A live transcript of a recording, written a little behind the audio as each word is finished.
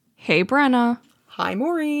Hey, Brenna. Hi,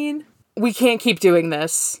 Maureen. We can't keep doing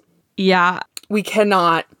this. Yeah. We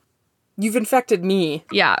cannot. You've infected me.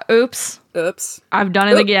 Yeah, oops. Oops. I've done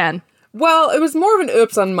it again. Well, it was more of an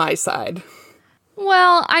oops on my side.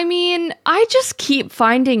 Well, I mean, I just keep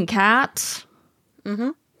finding cats.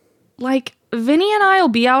 Mm-hmm. Like, Vinny and I will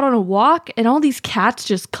be out on a walk, and all these cats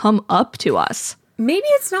just come up to us. Maybe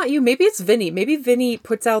it's not you. Maybe it's Vinny. Maybe Vinny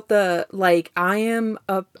puts out the, like, I am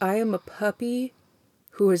a puppy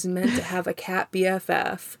who is meant to have a cat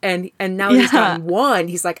BFF. And now he's gotten one.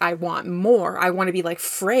 He's like, I want more. I want to be like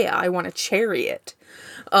Freya. I want a chariot.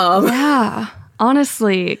 Yeah,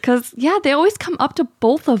 honestly. Because, they always come up to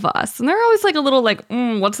both of us. And they're always like a little like,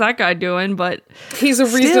 what's that guy doing? But he's a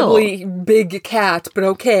reasonably big cat, but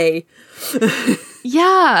okay.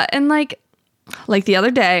 Yeah, and like the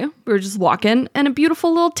other day, we were just walking, and a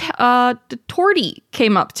beautiful little tortie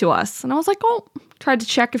came up to us. And I was like, tried to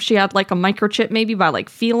check if she had like a microchip maybe by like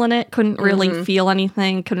feeling it. Couldn't really feel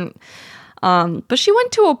anything. But she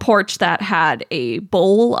went to a porch that had a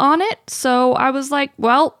bowl on it. So I was like,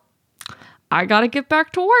 well, I gotta get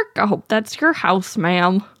back to work. I hope that's your house,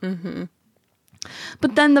 ma'am. Mm-hmm.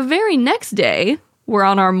 But then the very next day, we're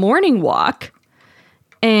on our morning walk,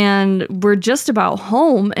 and we're just about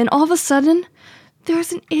home, and all of a sudden,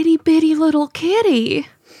 there's an itty-bitty little kitty.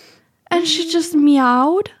 And she just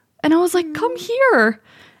meowed. And I was like, come here.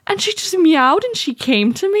 And she just meowed, and she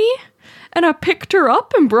came to me. And I picked her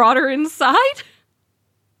up and brought her inside.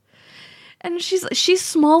 And she's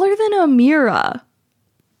smaller than Amira.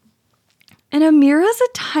 And Amira's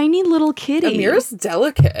a tiny little kitty. Amira's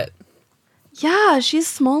delicate. Yeah, she's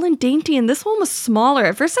small and dainty, and this one was smaller.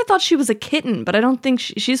 At first I thought she was a kitten, but I don't think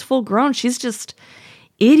she's full grown. She's just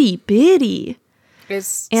itty-bitty.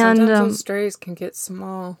 Sometimes those strays can get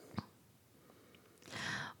small.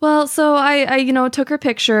 Well, so I took her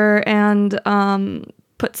picture and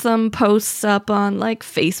put some posts up on, like,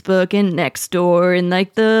 Facebook and Nextdoor and,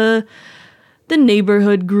 like, the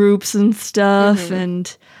neighborhood groups and stuff, mm-hmm.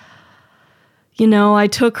 and... I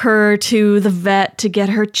took her to the vet to get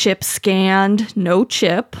her chip scanned. No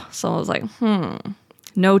chip. So I was like,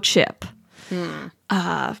 no chip.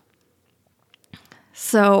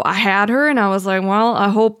 So I had her, and I was like, well, I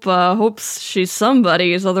hope she's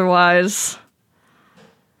somebody's. Otherwise,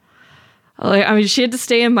 she had to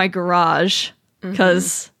stay in my garage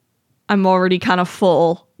because I'm already kind of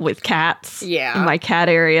full with cats in my cat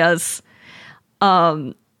areas.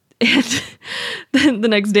 And then the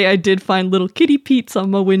next day I did find little kitty Pete's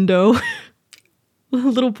on my window.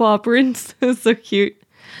 Little paw prints. So cute.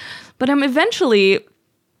 But eventually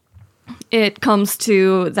it comes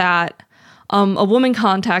to that a woman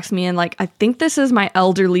contacts me and like, I think this is my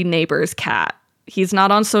elderly neighbor's cat. He's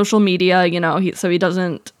not on social media, so he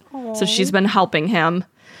doesn't. Aww. So she's been helping him.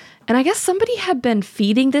 And I guess somebody had been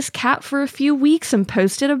feeding this cat for a few weeks and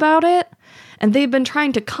posted about it. And they've been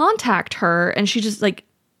trying to contact her, and she just like,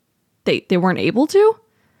 they weren't able to.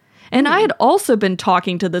 And I had also been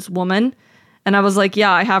talking to this woman, and I was like,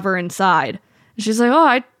 yeah, I have her inside. And she's like,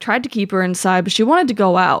 I tried to keep her inside, but she wanted to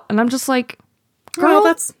go out. And I'm just like, girl,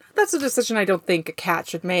 well, that's a decision I don't think a cat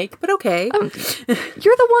should make, but okay. You're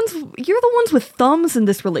the ones with thumbs in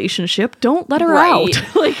this relationship. Don't let her out.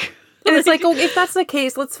 And it's like, if that's the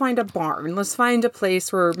case, let's find a barn. Let's find a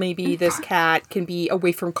place where maybe this cat can be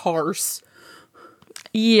away from cars.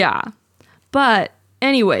 Yeah. But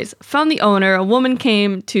anyways, found the owner. A woman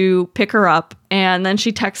came to pick her up, and then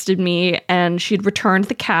she texted me, and she'd returned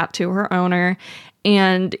the cat to her owner,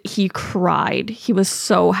 and he cried. He was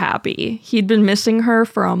so happy. He'd been missing her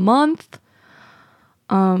for a month.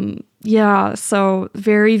 Yeah, so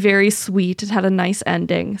very, very sweet. It had a nice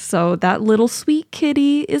ending. So that little sweet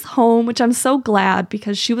kitty is home, which I'm so glad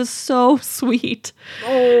because she was so sweet.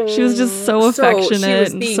 Oh, she was just so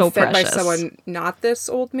affectionate and so precious. She was being fed by someone, not this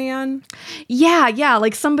old man? Yeah,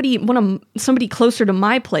 like somebody closer to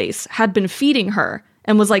my place had been feeding her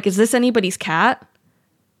and was like, is this anybody's cat?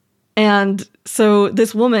 And so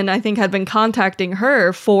this woman, I think, had been contacting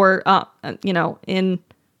her for,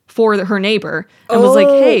 for her neighbor, and was like,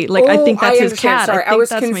 hey, like, I think that's his cat. Sorry, I was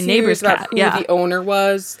think that's my neighbor's about cat. Who the owner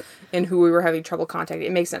was and who we were having trouble contacting.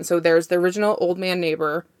 It makes sense. So there's the original old man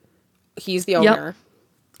neighbor. He's the owner. Yep.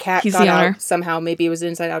 Cat got out somehow. Maybe it was an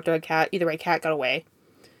inside out dog cat. Either way, cat got away.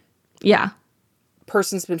 Yeah.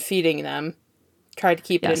 Person's been feeding them. Tried to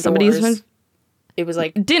keep it indoors. It was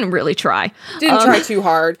like... Didn't really try. Didn't try too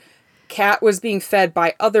hard. Cat was being fed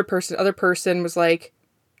by other person. Other person was like,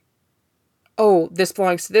 oh, this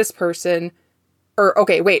belongs to this person. Or,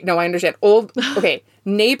 okay, wait, no, I understand.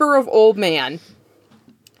 Neighbor of old man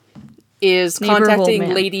is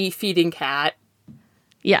contacting lady feeding cat.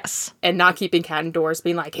 Yes. And not keeping cat indoors,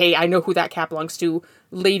 being like, hey, I know who that cat belongs to.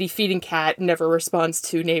 Lady feeding cat never responds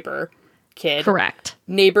to neighbor kid. Correct.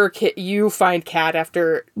 Neighbor kid, you find cat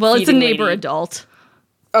after Well, it's a neighbor lady. Adult.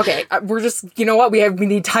 Okay, we're just, you know what? We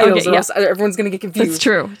need titles or else everyone's going to get confused. That's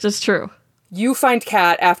true. That's true. You find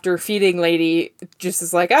cat after feeding lady just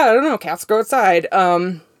is like, I don't know, cats go outside.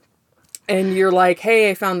 And you're like,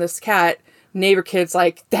 hey, I found this cat. Neighbor kid's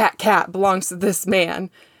like, that cat belongs to this man.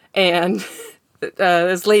 And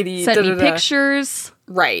this lady sent me pictures.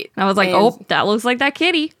 Right. And I was like, oh, that looks like that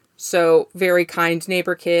kitty. So very kind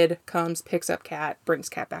neighbor kid comes, picks up cat, brings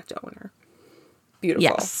cat back to owner.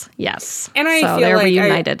 Beautiful. Yes. And I feel they're like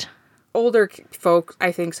reunited. Older folk,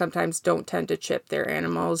 I think, sometimes don't tend to chip their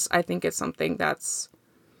animals. I think it's something that's,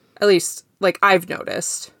 at least, like, I've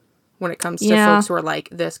noticed when it comes to folks who are like,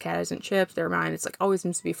 this cat isn't chipped, they're mine. It's like, always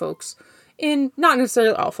seems to be folks not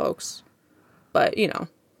necessarily all folks, but, you know.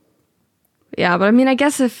 Yeah, but I mean, I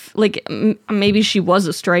guess if, like, maybe she was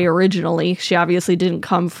a stray originally. She obviously didn't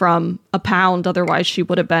come from a pound, otherwise she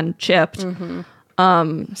would have been chipped.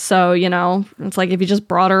 Mm-hmm. So, you know, it's like if you just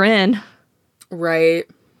brought her in. Right.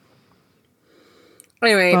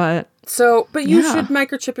 Anyway, but you should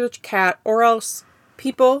microchip your cat, or else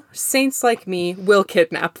people, saints like me, will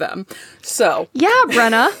kidnap them. So. Yeah,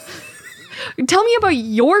 Brenna. Tell me about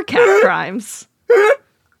your cat crimes.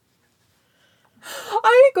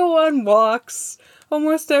 I go on walks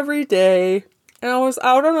almost every day. And I was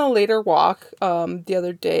out on a later walk the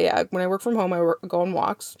other day. When I work from home, I go on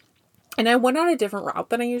walks. And I went on a different route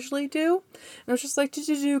than I usually do. And I was just like,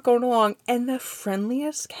 going along. And the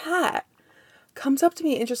friendliest cat comes up to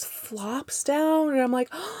me and just flops down. And I'm like,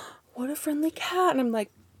 oh, what a friendly cat. And I'm like,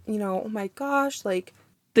 you know, oh my gosh, like.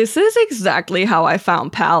 This is exactly how I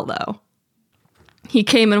found Pal, though. He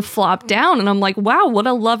came and flopped down. And I'm like, wow, what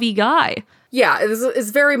a lovey guy. Yeah, it's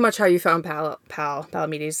very much how you found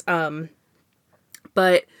Palamedes.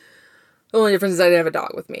 But the only difference is I didn't have a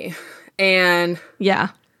dog with me. And. Yeah.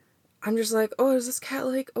 I'm just like, oh, is this cat,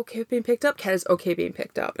 like, okay being picked up? Cat is okay being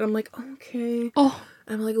picked up. And I'm like, okay. Oh.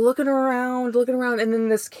 I'm, like, looking around. And then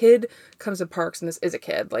this kid comes and parks, and this is a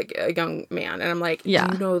kid, like, a young man. And I'm like, do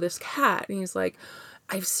you know this cat? And he's like,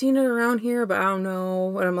 I've seen it around here, but I don't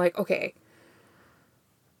know. And I'm like, okay.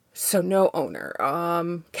 So no owner,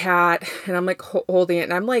 cat, and I'm like holding it,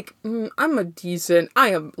 and I'm like, I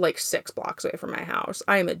am like 6 blocks away from my house.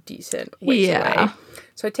 I am a decent ways away.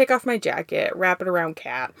 So I take off my jacket, wrap it around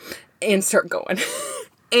cat, and start going.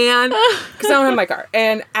 And, because I don't have my car.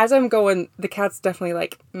 And as I'm going, the cat's definitely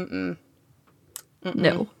like,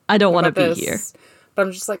 no, I don't want to be here. But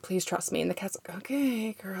I'm just like, please trust me. And the cat's like,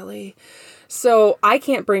 okay, girly. So I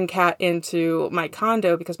can't bring cat into my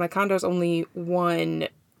condo because my condo is only one,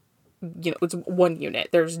 you know, it's one unit.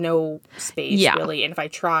 There's no space really. And if I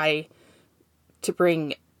try to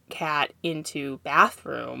bring cat into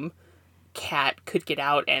bathroom, cat could get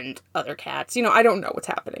out and other cats, you know, I don't know what's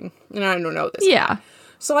happening. And I don't know this. Cat.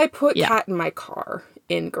 So I put cat in my car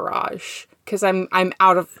in garage because I'm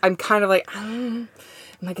kind of like, I'm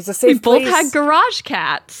like, it's a safe place. We both had garage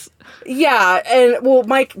cats. Yeah. And well,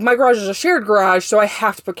 my garage is a shared garage, so I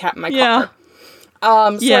have to put cat in my car. I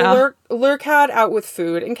lure cat out with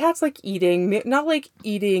food, and cat's like eating, not like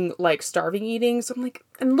eating, like starving eating. So I'm like,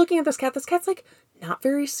 and looking at this cat's like not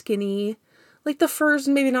very skinny. Like the fur's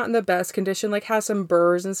maybe not in the best condition, like has some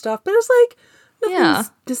burrs and stuff, but it's like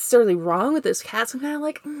nothing's necessarily wrong with this cat. So I'm kind of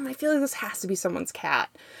like, I feel like this has to be someone's cat.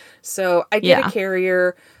 So I get a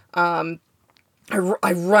carrier. I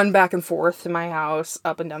run back and forth to my house,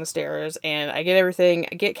 up and down the stairs, and I get everything.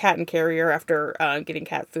 I get cat and carrier after getting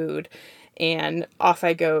cat food. And off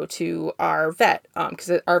I go to our vet,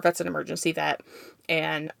 because our vet's an emergency vet,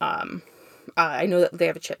 and I know that they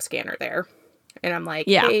have a chip scanner there. And I'm like,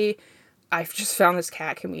 hey, I've just found this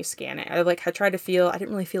cat. Can we scan it? I tried to feel. I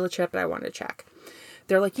didn't really feel a chip, but I wanted to check.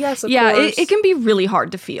 They're like, yes, of course. It can be really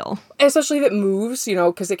hard to feel, especially if it moves, you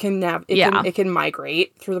know, because it can it can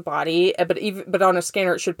migrate through the body. But on a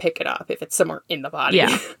scanner, it should pick it up if it's somewhere in the body.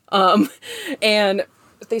 Yeah. And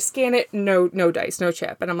they scan it, no dice, no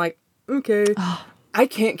chip, and I'm like, okay, I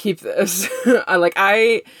can't keep this.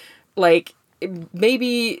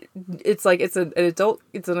 Maybe it's like it's an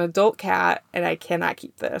adult cat, and I cannot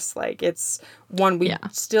keep this. Like, it's one it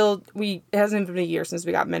hasn't even been a year since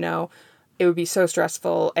we got Minnow. It would be so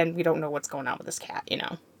stressful, and we don't know what's going on with this cat, you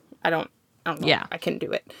know. I don't know. Yeah. I couldn't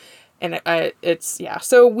do it. And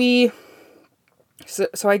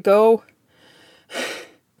so I go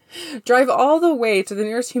drive all the way to the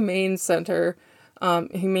nearest humane center,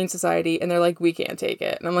 Humane Society, and they're like, we can't take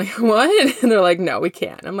it. And I'm like, what? And they're like, no, we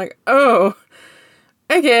can't. And I'm like, oh,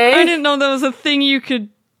 okay. I didn't know that was a thing you could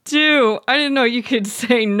do. I didn't know you could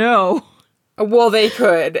say no. Well, they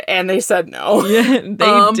could, and they said no. Yeah,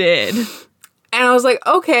 they did. And I was like,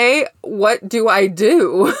 okay, what do I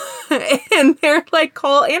do? And they're like,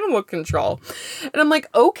 call animal control. And I'm like,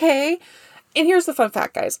 okay. And here's the fun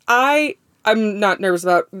fact, guys. I'm not nervous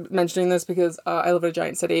about mentioning this because I live in a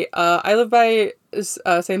giant city. I live by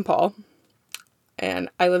St. Paul. And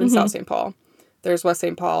I live in South St. Paul. There's West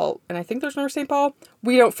St. Paul. And I think there's North St. Paul.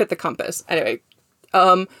 We don't fit the compass. Anyway.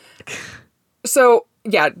 So,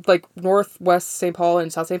 yeah, like Northwest St. Paul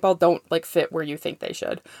and South St. Paul don't like fit where you think they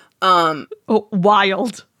should.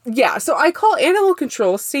 Wild. Yeah, so I call animal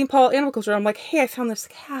control, St. Paul Animal Control. I'm like, hey, I found this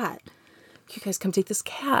cat. You guys come take this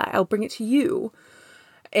cat. I'll bring it to you.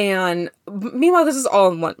 And meanwhile, this is all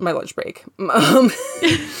on my lunch break.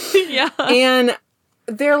 Yeah. And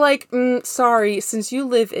they're like, sorry, since you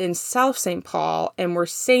live in South St. Paul and we're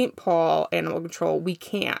St. Paul Animal Control, we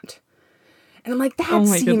can't. And I'm like, that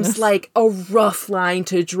seems goodness. like a rough line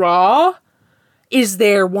to draw. Is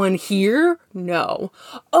there one here? No.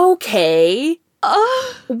 Okay.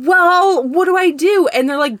 Well, what do I do? And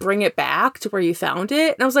they're like, bring it back to where you found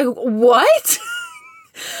it. And I was like, what?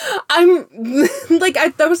 I'm like,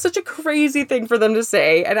 that was such a crazy thing for them to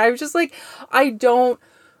say. And I was just like,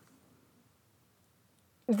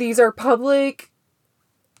 these are public,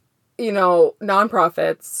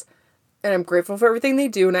 nonprofits. And I'm grateful for everything they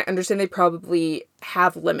do. And I understand they probably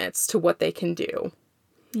have limits to what they can do.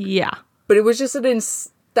 Yeah. But it was just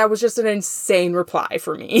that was just an insane reply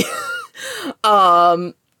for me.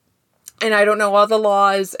 And I don't know all the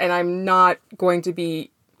laws, and I'm not going to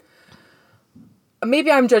be...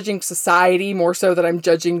 Maybe I'm judging society more so than I'm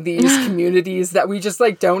judging these communities that we just,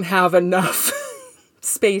 like, don't have enough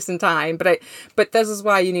space and time. But this is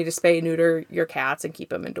why you need to spay and neuter your cats and keep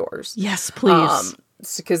them indoors. Yes, please.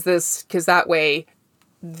 Because that way,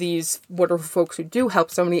 these wonderful folks who do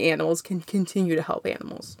help so many animals can continue to help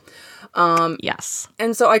animals. Yes.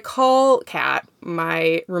 And so I call Kat,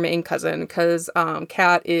 my roommate and cousin, because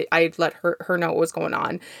Kat, I let her know what was going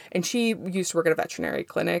on. And she used to work at a veterinary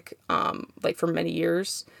clinic, like for many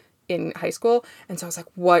years in high school. And so I was like,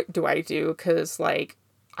 what do I do? Because, like,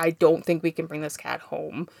 I don't think we can bring this cat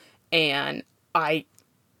home. And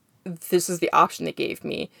this is the option they gave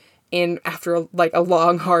me. And after a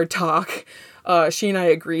long, hard talk, she and I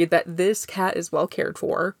agreed that this cat is well cared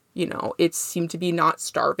for. It seemed to be not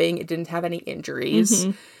starving. It didn't have any injuries.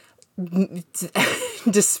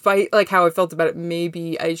 Despite like how I felt about it,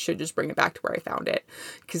 maybe I should just bring it back to where I found it,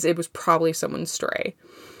 because it was probably someone's stray,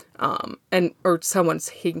 or someone's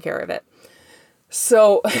taking care of it.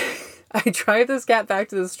 So I drive this cat back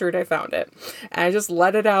to the street I found it, and I just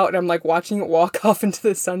let it out, and I'm like watching it walk off into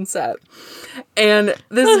the sunset. And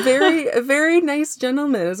this very, very nice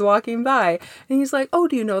gentleman is walking by, and he's like, oh,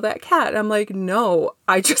 do you know that cat? And I'm like, no,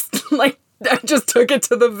 I just took it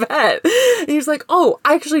to the vet. And he's like, oh,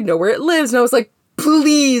 I actually know where it lives. And I was like,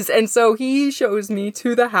 please. And so he shows me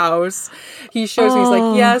to the house. He shows me, he's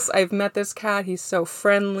like, yes, I've met this cat. He's so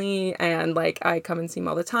friendly. And like, I come and see him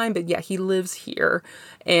all the time. But yeah, he lives here.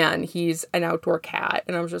 And he's an outdoor cat.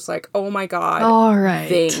 And I was just like, oh my God. All right.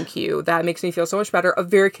 Thank you. That makes me feel so much better. A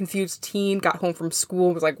very confused teen got home from school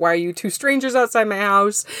and was like, why are you two strangers outside my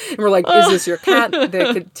house? And we're like, is this your cat?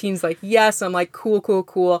 The teen's like, yes. I'm like, cool, cool,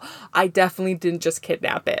 cool. I definitely didn't just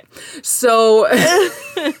kidnap it. So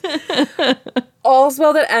all's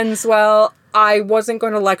well that ends well. I wasn't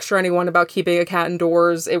going to lecture anyone about keeping a cat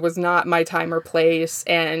indoors. It was not my time or place.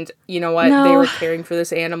 And you know what? No. They were caring for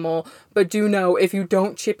this animal. But do know, if you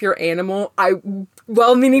don't chip your animal,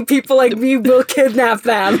 well-meaning people like me will kidnap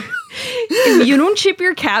them. If you don't chip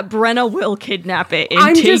your cat, Brenna will kidnap it and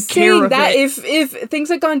I'm take just care saying of that it. if things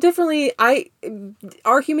had gone differently,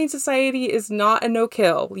 our humane society is not a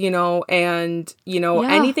no-kill, and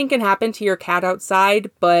anything can happen to your cat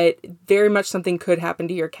outside, but very much something could happen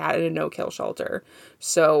to your cat in a no-kill shelter.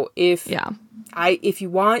 So if you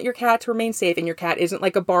want your cat to remain safe, and your cat isn't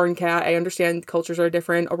like a barn cat, I understand cultures are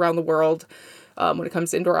different around the world when it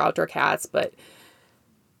comes to indoor outdoor cats, but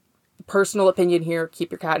personal opinion here,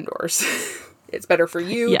 keep your cat indoors. It's better for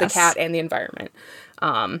you, the cat, and the environment.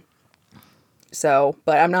 But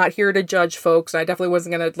I'm not here to judge folks. I definitely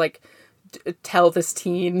wasn't going to tell this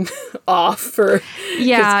teen off for...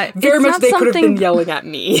 Yeah. Very much they could have been yelling at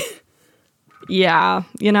me. Yeah.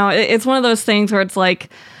 It's one of those things where it's like,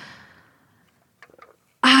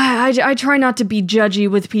 I try not to be judgy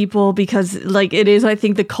with people because like it is, I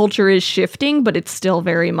think the culture is shifting, but it's still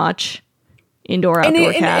very much indoor,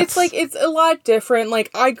 outdoor cats. And it's like, it's a lot different.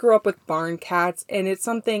 Like, I grew up with barn cats, and it's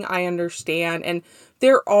something I understand. And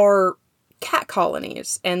there are cat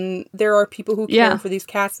colonies, and there are people who care for these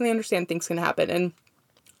cats, and they understand things can happen. And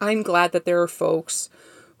I'm glad that there are folks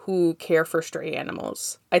who care for stray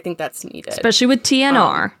animals. I think that's needed. Especially with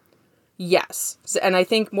TNR. Yes. And I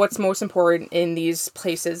think what's most important in these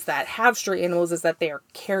places that have stray animals is that they are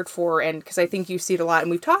cared for. And because I think you see it a lot,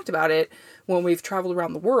 and we've talked about it when we've traveled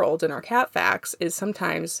around the world in our cat facts, is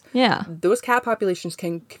sometimes those cat populations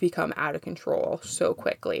can become out of control so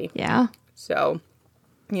quickly. Yeah. So,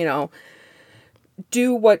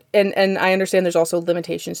 do what, and I understand there's also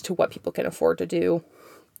limitations to what people can afford to do.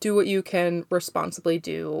 Do what you can responsibly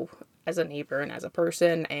do as a neighbor and as a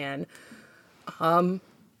person. And,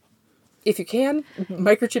 if you can,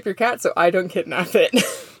 microchip your cat so I don't kidnap it.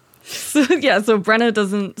 So Brenna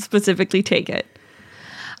doesn't specifically take it.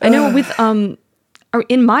 I know with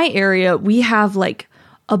in my area we have like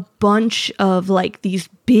a bunch of like these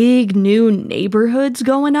big new neighborhoods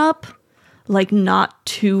going up, like not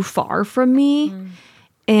too far from me.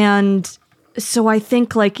 And so I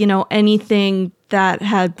think like, anything that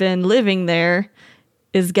had been living there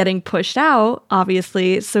is getting pushed out,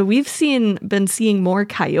 obviously. So we've been seeing more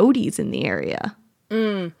coyotes in the area.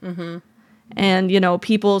 Mm-hmm. And,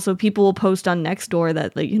 people will post on Nextdoor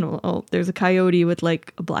that, like, oh, there's a coyote with,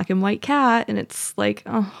 like, a black and white cat. And it's like,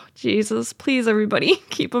 oh, Jesus, please, everybody,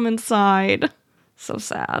 keep them inside. So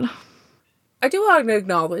sad. I do want to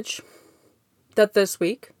acknowledge that this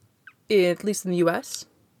week, at least in the U.S.,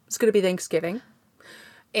 it's going to be Thanksgiving.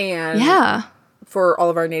 And for all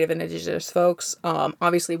of our Native and Indigenous folks,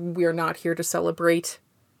 obviously, we're not here to celebrate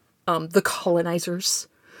the colonizers.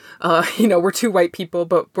 We're two white people,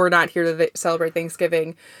 but we're not here to celebrate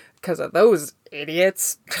Thanksgiving because of those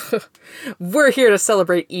idiots. We're here to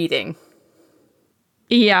celebrate eating.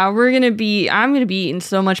 Yeah, I'm going to be eating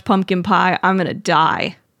so much pumpkin pie, I'm going to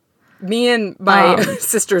die. Me and my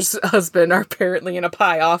sister's husband are apparently in a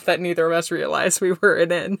pie off that neither of us realized we were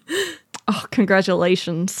in. Oh,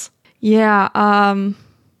 congratulations. Yeah,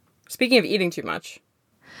 Speaking of eating too much,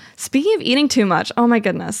 oh my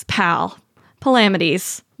goodness,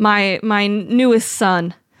 Palamides. My newest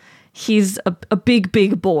son, he's a big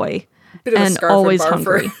boy and always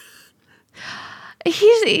hungry.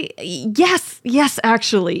 Yes,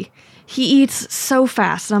 actually, he eats so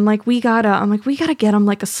fast. And I'm like, we gotta get him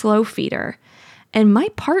like a slow feeder. And my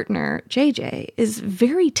partner JJ is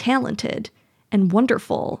very talented and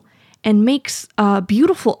wonderful and makes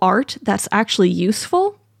beautiful art that's actually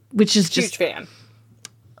useful, which is just huge fan.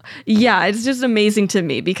 Yeah, it's just amazing to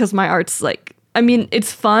me because my art's like. I mean,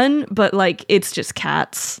 it's fun, but, like, it's just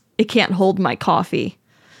cats. It can't hold my coffee,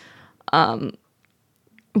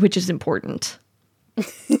 which is important.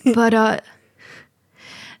 But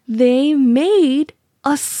they made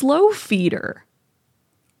a slow feeder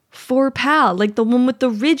for Pal, like the one with the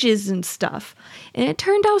ridges and stuff. And it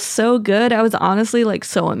turned out so good. I was honestly, like,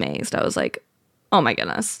 so amazed. I was like, oh, my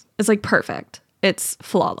goodness. It's, like, perfect. It's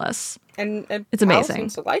flawless. And it's amazing. Pal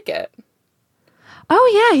seems to like it.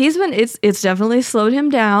 Oh yeah, it's definitely slowed him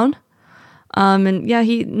down. And yeah,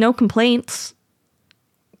 no complaints.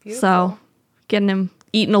 Beautiful. So getting him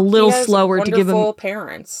eating a little slower to give him wonderful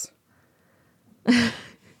parents.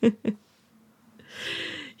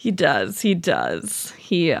 He does.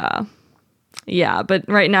 Yeah, but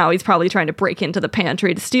right now he's probably trying to break into the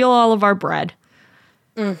pantry to steal all of our bread.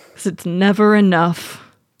 'Cause it's never enough.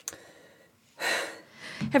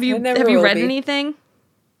 Have you read anything?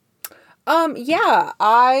 Yeah,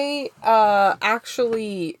 I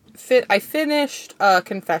actually I finished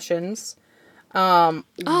Confessions. Wild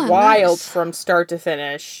nice. From start to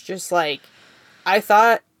finish. Just like I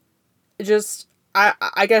thought,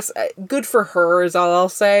 I guess good for her is all I'll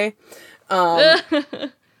say. And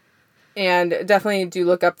definitely do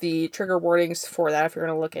look up the trigger warnings for that if you're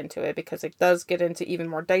going to look into it, because it does get into even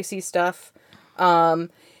more dicey stuff.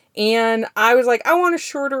 And I was like, I want a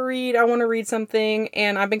shorter read. I want to read something.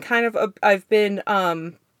 And I've been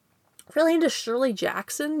really into Shirley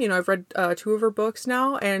Jackson. I've read 2 of her books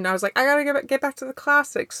now, and I was like, I gotta get back to the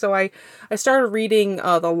classics. So I started reading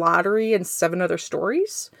The Lottery and 7 Other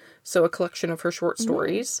Stories. So a collection of her short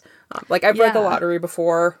stories. I've read The Lottery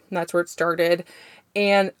before, and that's where it started.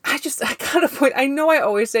 And I got a point. I know I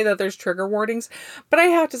always say that there's trigger warnings, but I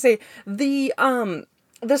have to say the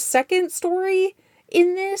second story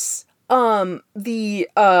in this, the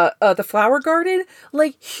flower garden,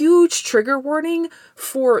 like, huge trigger warning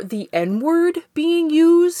for the N-word being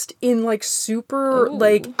used in, like, super,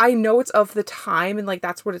 like, I know it's of the time and, like,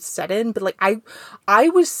 that's what it's set in, but, like, I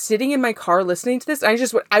was sitting in my car listening to this and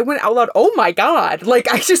I went out loud, oh my god, like,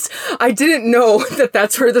 I didn't know that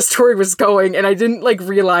that's where the story was going, and I didn't, like,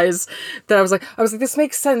 realize that I was like, this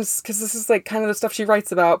makes sense, because this is, like, kind of the stuff she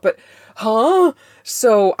writes about, but,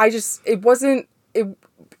 so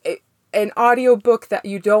an audiobook that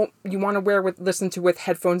you want to listen to with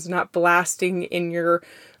headphones, not blasting in your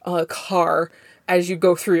car as you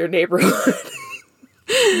go through your neighborhood.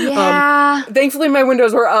 Yeah. Thankfully my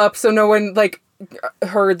windows were up, so no one like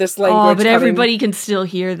heard this language. Oh, but everybody can still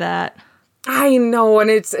hear that. I know, and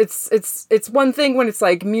it's one thing when it's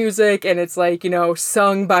like music and it's like, you know,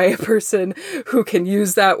 sung by a person who can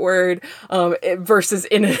use that word, versus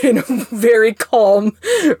in a very calm,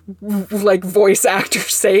 like voice actor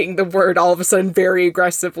saying the word all of a sudden very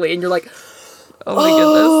aggressively, and you're like, oh my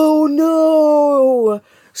goodness, oh no.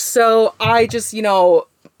 So I just, you know,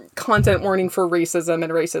 content warning for racism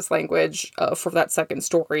and racist language for that second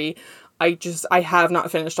story. I have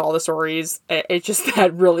not finished all the stories. It just,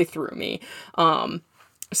 that really threw me.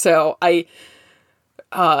 So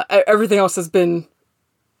everything else has been,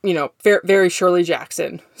 you know, very, very Shirley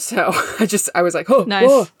Jackson. So I was like, oh, nice.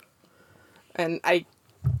 Whoa. And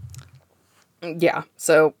yeah,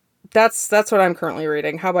 so that's what I'm currently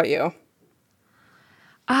reading. How about you?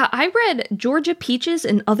 I read Georgia Peaches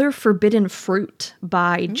and Other Forbidden Fruit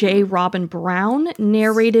by J. Robin Brown,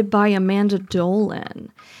 narrated by Amanda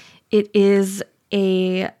Dolan. It is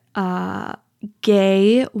a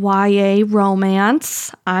gay YA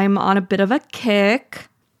romance. I'm on a bit of a kick.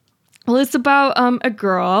 Well, it's about a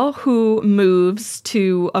girl who moves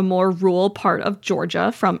to a more rural part of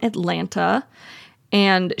Georgia from Atlanta,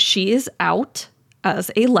 and she is out as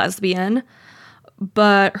a lesbian,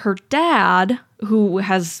 but her dad, who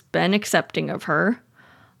has been accepting of her,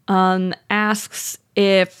 asks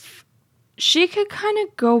if she could kind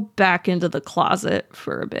of go back into the closet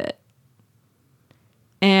for a bit.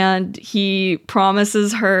 And he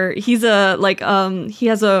promises her, he's like a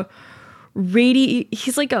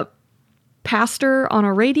pastor on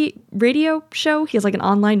a radio show. He has like an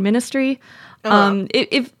online ministry.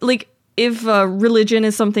 If religion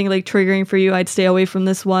is something like triggering for you, I'd stay away from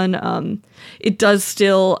this one. It does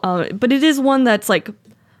still, but it is one that's like,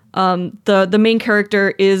 the main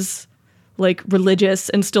character is like religious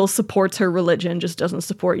and still supports her religion, just doesn't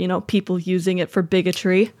support, you know, people using it for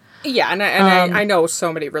bigotry. Yeah, and I know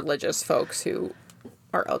so many religious folks who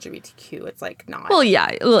are LGBTQ. It's like not. Well, yeah,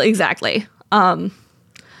 exactly.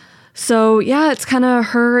 So yeah, it's kind of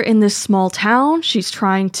her in this small town. She's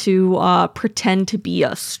trying to pretend to be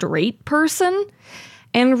a straight person,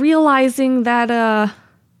 and realizing that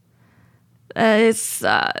it's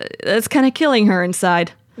kind of killing her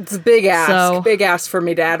inside. It's a big ask for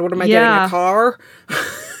me, Dad. What am I getting, a car?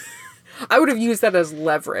 I would have used that as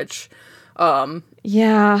leverage.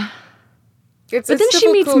 Yeah. But then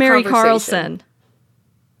she meets Mary Carlson.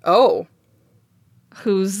 Oh.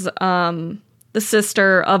 Who's the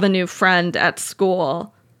sister of a new friend at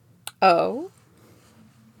school. Oh.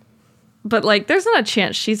 But like there's not a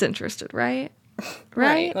chance she's interested, right?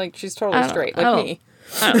 Right? Like she's totally straight, like me.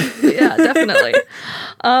 Yeah, definitely.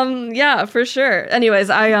 Yeah, for sure. Anyways,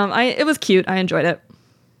 it was cute. I enjoyed it.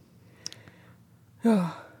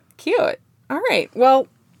 Cute. All right. Well,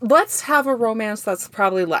 let's have a romance that's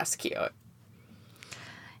probably less cute.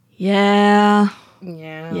 Yeah.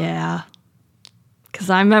 Yeah. Yeah. Because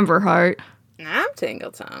I'm Emberheart. I'm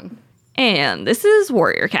Tingletongue. And this is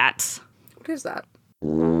Warrior Cats. What is that?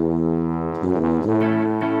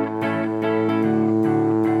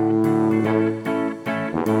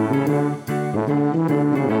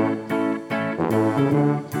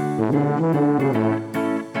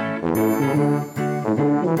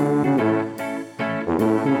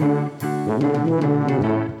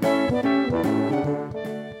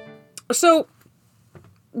 So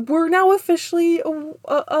we're now officially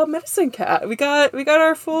a medicine cat. We got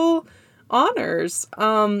our full honors.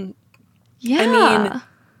 Yeah. I mean,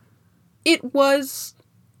 it was.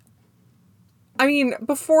 I mean,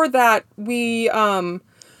 before that, we our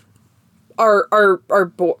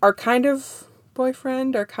kind of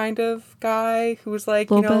boyfriend, our kind of guy who was like,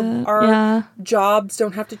 you know, our jobs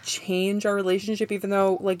don't have to change our relationship, even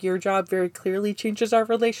though like your job very clearly changes our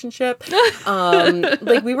relationship.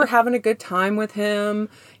 Like we were having a good time with him,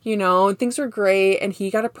 you know, and things were great, and he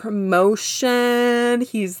got a promotion.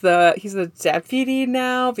 He's the deputy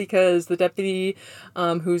now because the deputy,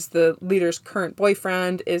 who's the leader's current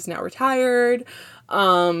boyfriend, is now retired.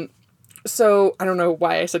 So I don't know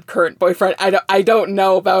why I said current boyfriend. I don't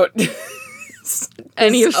know about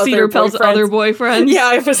any of Cedar Pelt's other boyfriends. Yeah,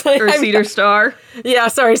 I was like, or Cedar Star. Yeah,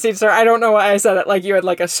 sorry, Cedar Star. I don't know why I said it like you had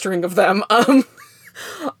like a string of them.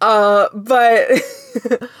 But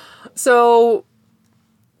so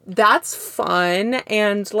that's fun,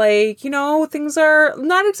 and like, you know, things are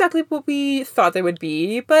not exactly what we thought they would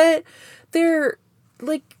be, but they're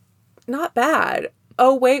like not bad.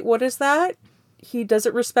 Oh wait, what is that? He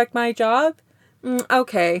doesn't respect my job?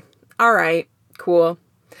 Okay. all right, cool.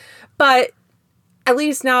 But at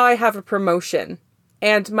least now I have a promotion.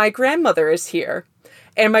 And my grandmother is here.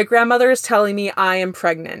 And my grandmother is telling me I am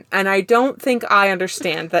pregnant. And I don't think I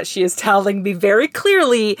understand that she is telling me very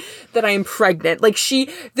clearly that I am pregnant. Like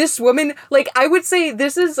this woman, like I would say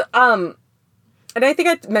this is, and I think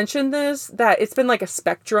I mentioned this, that it's been like a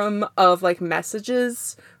spectrum of like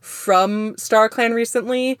messages from StarClan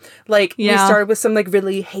recently. Like we started with some like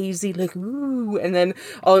really hazy, like, ooh, and then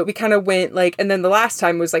we kind of went like, and then the last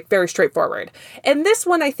time was like very straightforward. And this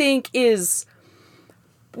one I think is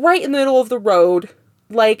right in the middle of the road.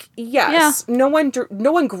 Like, yes, no one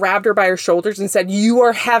grabbed her by her shoulders and said, you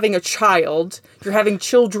are having a child, you're having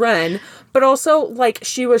children, but also, like,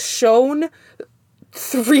 she was shown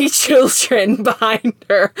 3 children behind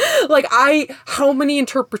her. Like, how many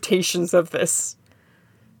interpretations of this?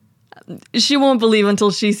 She won't believe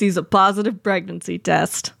until she sees a positive pregnancy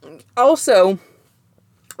test. Also,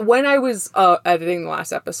 when I was editing the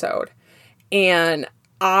last episode, and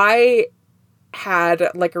I had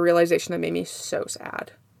like a realization that made me so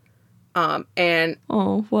sad. And I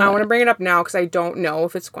want to bring it up now because I don't know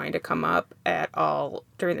if it's going to come up at all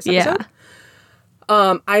during this episode.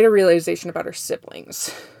 I had a realization about her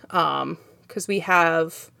siblings. Because we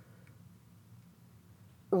have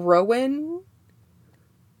Rowan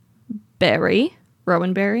Berry.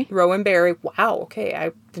 Wow, okay.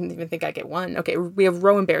 I didn't even think I'd get one. Okay, we have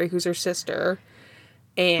Rowan Berry, who's her sister.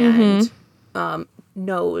 And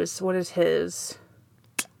Nose, what is his?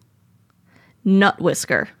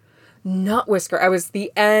 Nutwhisker. I was the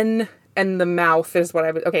N and the mouth is what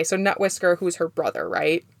I was. Okay, so Nutwhisker, who's her brother,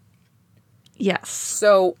 right? Yes.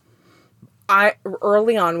 So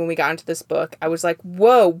early on when we got into this book, I was like,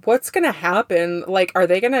 whoa, what's going to happen? Like, are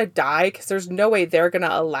they going to die? Because there's no way they're going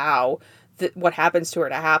to allow what happens to her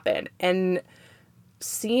to happen. And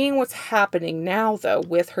seeing what's happening now, though,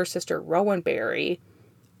 with her sister Rowan Berry,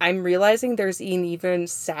 I'm realizing there's an even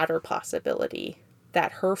sadder possibility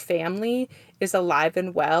that her family is alive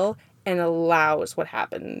and well and allows what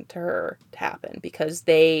happened to her to happen because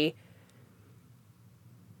they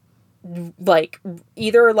like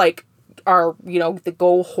either like are, you know, the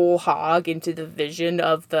go whole hog into the vision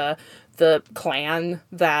of the clan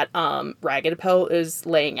that Ragged Pelt is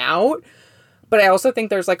laying out. But I also think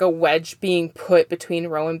there's like a wedge being put between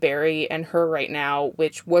Rowan Berry and her right now,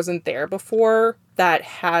 which wasn't there before. That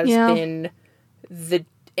has been and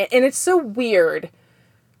it's so weird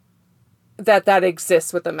that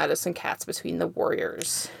exists with the medicine cats between the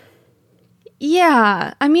warriors.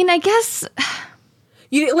 Yeah. I mean, I guess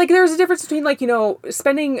you like there's a difference between like, you know,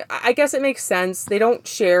 spending, I guess it makes sense. They don't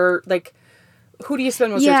share, like, who do you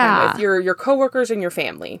spend most of your time with? Your coworkers and your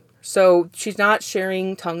family. So she's not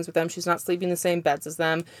sharing tongues with them. She's not sleeping in the same beds as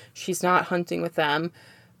them. She's not hunting with them.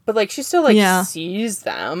 But, like, she still, like, sees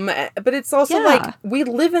them. But it's also, like, we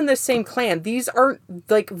live in the same clan. These aren't,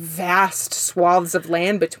 like, vast swaths of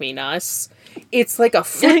land between us. It's, like, a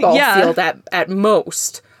football field at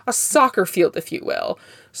most. A soccer field, if you will.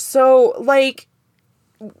 So, like,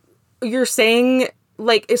 you're saying,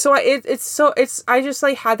 like, so I just,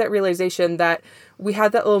 like, had that realization that we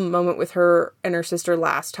had that little moment with her and her sister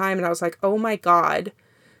last time. And I was like, oh, my God.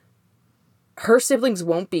 Her siblings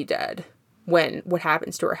won't be dead when what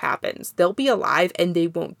happens to her happens. They'll be alive and they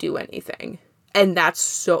won't do anything. And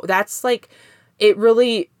that's like, it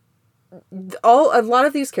really, a lot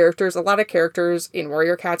of characters in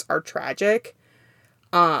Warrior Cats are tragic.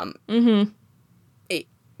 But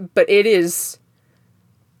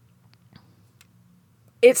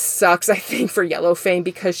it sucks, I think, for Yellowfang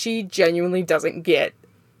because she genuinely doesn't get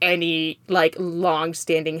any, like,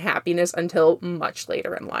 long-standing happiness until much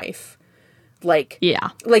later in life. Like,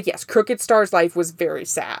 yes, Crooked Star's life was very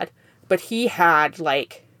sad, but he had,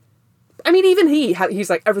 like, I mean, even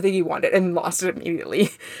he's like everything he wanted and lost it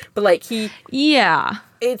immediately. But, like, he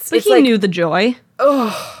knew the joy.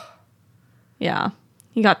 Ugh. Yeah.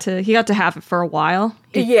 He got to have it for a while.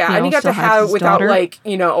 And he got to have it without, like,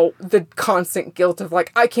 you know, the constant guilt of,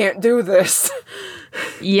 like, I can't do this.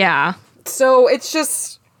 Yeah. So it's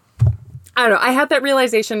just, I don't know. I had that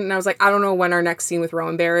realization and I was like, I don't know when our next scene with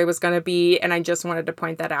Rowan Berry was going to be. And I just wanted to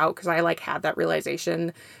point that out because I, like, had that realization.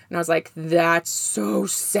 And I was like, that's so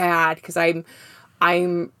sad because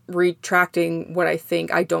I'm retracting what I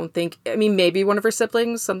think. I don't think, I mean, maybe one of her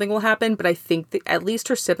siblings, something will happen, but I think that at least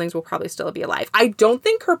her siblings will probably still be alive. I don't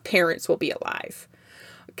think her parents will be alive.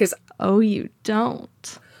 Because, oh, you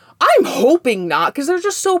don't? I'm hoping not, because they're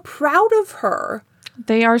just so proud of her.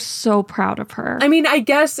 They are so proud of her. I mean, I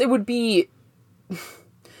guess it would be,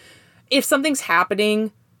 if something's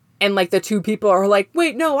happening and, like, the two people are like,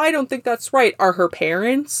 wait, no, I don't think that's right, are her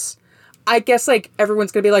parents. I guess, like,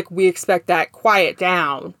 everyone's gonna be like, we expect that, quiet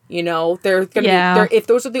down, you know? They're gonna be, if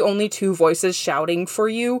those are the only two voices shouting for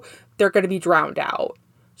you, they're gonna be drowned out.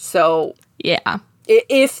 So, yeah.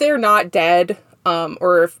 If they're not dead,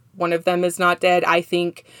 or if one of them is not dead, I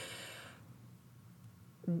think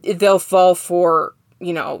they'll fall for,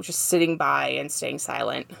 you know, just sitting by and staying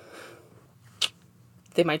silent.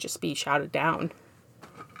 They might just be shouted down.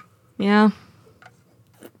 Yeah.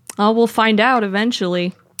 Oh, we'll find out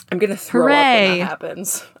eventually. I'm going to throw up when that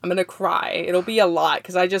happens. I'm going to cry. It'll be a lot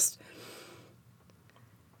because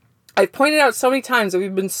I've pointed out so many times that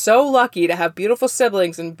we've been so lucky to have beautiful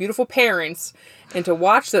siblings and beautiful parents, and to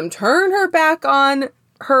watch them turn her back on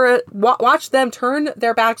her, watch them turn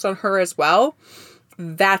their backs on her as well.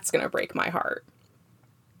 That's going to break my heart.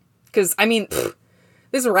 Because, I mean,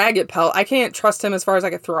 this ragged pelt, I can't trust him as far as I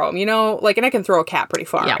can throw him, you know? Like, and I can throw a cat pretty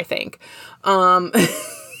far, I think.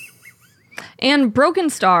 And Broken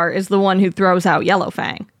Star is the one who throws out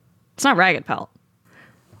Yellowfang. It's not Ragged Pelt.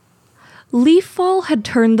 Leaffall had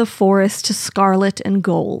turned the forest to scarlet and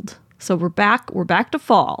gold. So we're back to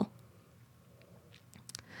fall.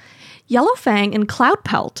 Yellowfang and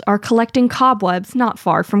Cloudpelt are collecting cobwebs not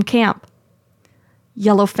far from camp.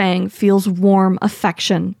 Yellowfang feels warm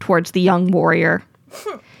affection towards the young warrior.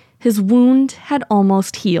 His wound had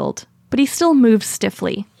almost healed, but he still moved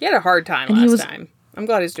stiffly. He had a hard time last time. I'm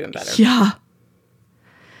glad he's doing better. Yeah.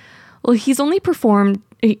 Well, he's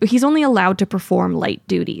only allowed to perform light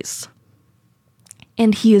duties.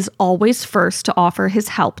 And he is always first to offer his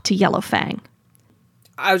help to Yellowfang.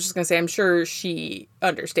 I was just going to say, I'm sure she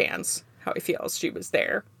understands how he feels. She was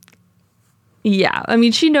there. Yeah, I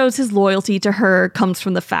mean, she knows his loyalty to her comes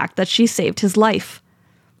from the fact that she saved his life.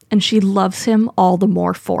 And she loves him all the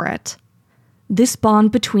more for it. This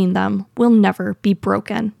bond between them will never be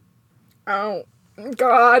broken. Oh,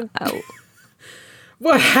 God. Oh.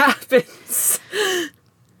 What happens?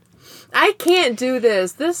 I can't do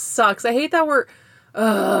this. This sucks. I hate that we're...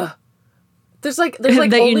 There's like that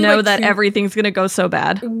only, you know like, that everything's gonna go so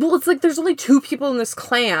bad. Well, it's like there's only two people in this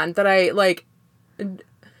clan that I like.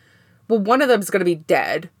 Well, one of them's gonna be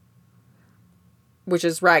dead, which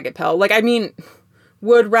is Ragged Pelt. Like, I mean,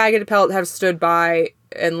 would Ragged Pelt have stood by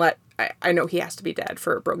and let? I know he has to be dead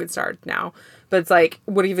for Broken Star now, but it's like,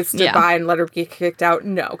 would he have stood by and let her get kicked out?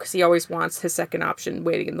 No, because he always wants his second option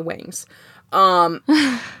waiting in the wings. I'm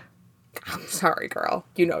sorry, girl.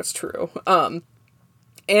 You know it's true.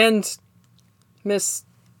 And Miss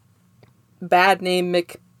Bad Name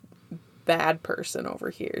McBad Person over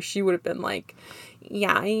here, she would have been like,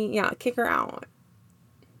 yeah, kick her out.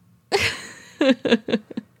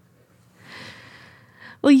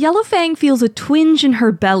 Well, Yellowfang feels a twinge in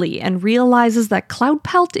her belly and realizes that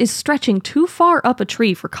Cloudpelt is stretching too far up a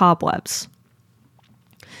tree for cobwebs.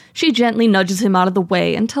 She gently nudges him out of the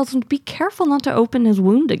way and tells him to be careful not to open his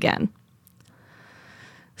wound again.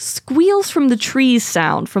 Squeals from the trees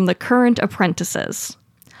sound from the current apprentices.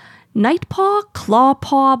 Nightpaw,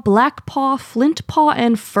 Clawpaw, Blackpaw, Flintpaw,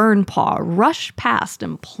 and Fernpaw rush past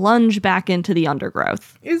and plunge back into the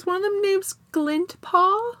undergrowth. Is one of them named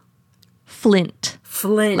Glintpaw? Flint.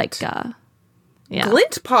 Like, yeah.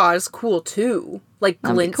 Glintpaw is cool too. Like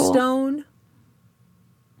Glintstone.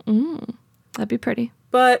 Cool. That'd be pretty.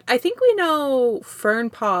 But I think we know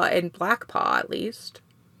Fernpaw and Blackpaw at least.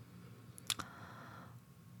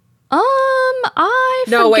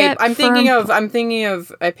 I'm thinking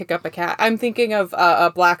of I pick up a cat. I'm thinking of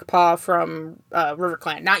a Blackpaw from River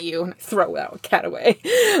Clan, not you. And I throw that cat away.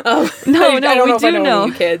 No, I don't know if I know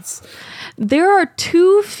you kids. There are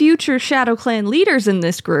 2 future Shadow Clan leaders in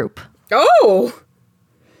this group. Oh!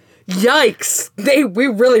 Yikes! We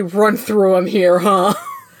really run through them here, huh?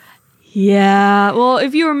 Yeah, well,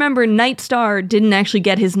 if you remember, Nightstar didn't actually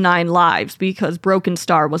get his 9 lives because Broken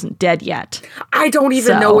Star wasn't dead yet. I don't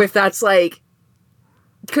even know if that's like...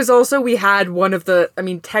 Because also we had one of the...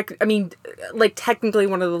 technically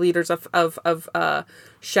one of the leaders of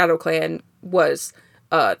Shadow Clan was,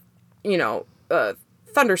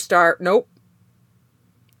 Thunderstar. Nope.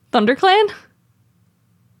 ThunderClan?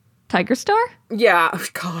 Tiger Star? Yeah,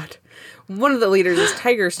 God. One of the leaders is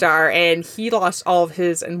Tiger Star, and he lost all of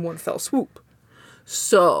his in one fell swoop.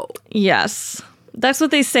 So... Yes. That's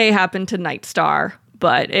what they say happened to Nightstar,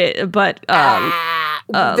 but they Little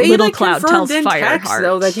Cloud tells Fireheart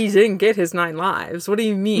though that he didn't get his 9 lives. What do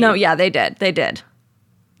you mean? No, yeah, they did.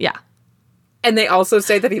 Yeah. And they also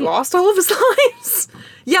say that he lost all of his lives?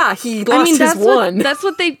 Yeah, he lost his one. That's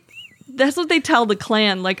what they tell the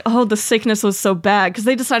clan, like, oh, the sickness was so bad, because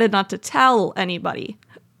they decided not to tell anybody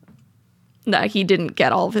that he didn't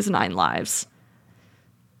get all of his 9 lives.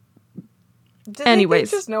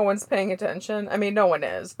 Anyways. Just no one's paying attention? I mean, no one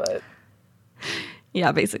is, but...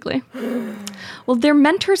 Yeah, basically. Well, their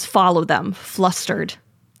mentors follow them, flustered.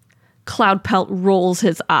 Cloudpelt rolls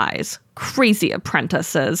his eyes. Crazy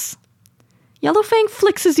apprentices. Yellowfang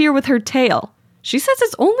flicks his ear with her tail. She says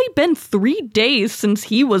it's only been 3 days since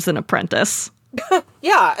he was an apprentice.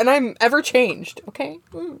 Yeah, and I'm ever changed, okay?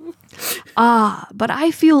 But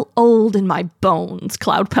I feel old in my bones,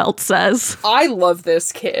 Cloudpelt says. I love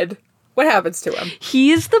this kid. What happens to him?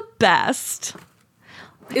 He is the best.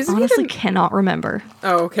 I honestly cannot remember.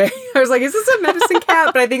 Oh, okay. I was like, is this a medicine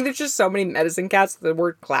cat? But I think there's just so many medicine cats with the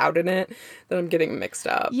word cloud in it that I'm getting mixed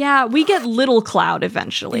up. Yeah, we get Little Cloud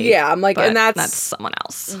eventually. Yeah, I'm like, and that's someone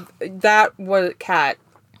else. That was cat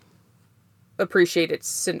appreciated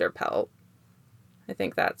Cinderpelt. I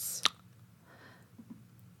think that's...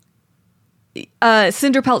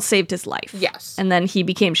 Cinderpelt saved his life. Yes. And then he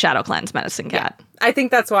became ShadowClan's medicine cat. Yeah. I think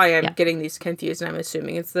that's why I'm getting these confused, and I'm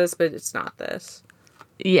assuming it's this, but it's not this.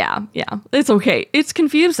 Yeah. It's okay. It's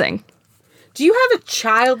confusing. Do you have a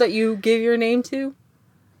child that you give your name to?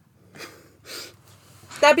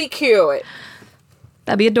 That'd be cute.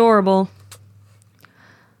 That'd be adorable.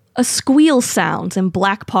 A squeal sounds and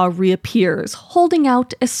Blackpaw reappears, holding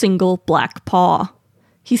out a single black paw.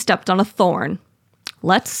 He stepped on a thorn.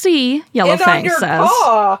 Let's see, Yellowfang says.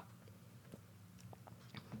 Paw.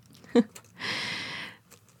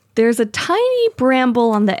 There's a tiny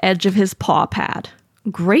bramble on the edge of his paw pad.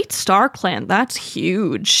 Great StarClan, that's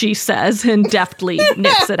huge, she says, and deftly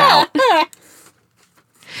nips it out.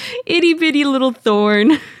 Itty bitty little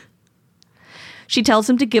thorn. She tells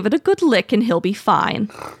him to give it a good lick and he'll be fine.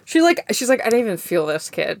 She's like, I didn't even feel this,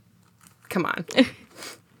 kid. Come on.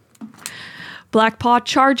 Blackpaw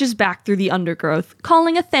charges back through the undergrowth,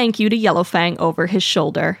 calling a thank you to Yellowfang over his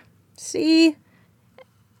shoulder. See?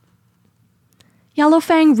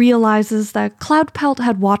 Yellowfang realizes that Cloudpelt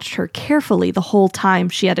had watched her carefully the whole time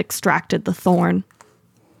she had extracted the thorn.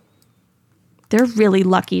 They're really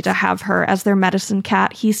lucky to have her as their medicine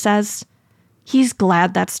cat, he says. He's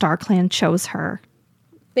glad that StarClan chose her.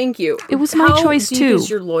 Thank you. It was my choice, too. How deep is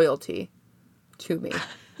your loyalty to me?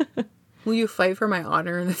 Will you fight for my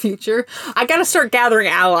honor in the future? I gotta start gathering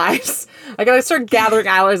allies. I'm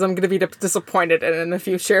gonna be disappointed in the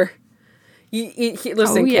future.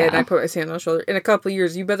 Listen, kid, I put my hand on his shoulder. In a couple of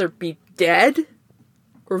years, you better be dead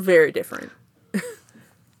or very different.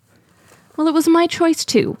 Well, it was my choice,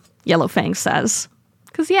 too, Yellowfang says.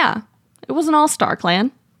 Because, yeah, it wasn't all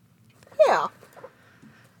StarClan. Yeah.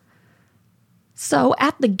 So,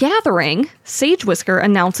 at the gathering, Sage Whisker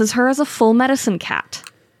announces her as a full medicine cat.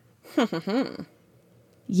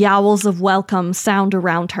 Yowls of welcome sound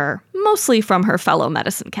around her, mostly from her fellow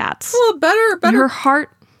medicine cats. Well, better. And her heart...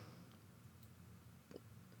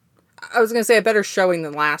 I was going to say a better showing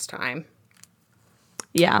than last time.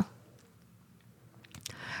 Yeah.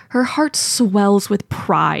 Her heart swells with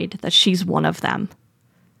pride that she's one of them.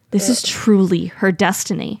 This is truly her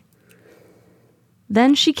destiny.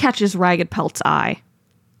 Then she catches Ragged Pelt's eye.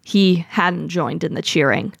 He hadn't joined in the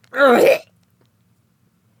cheering.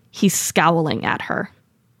 He's scowling at her.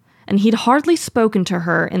 And he'd hardly spoken to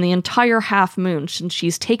her in the entire half moon since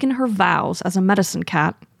she's taken her vows as a medicine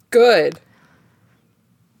cat. Good.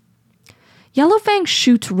 Yellowfang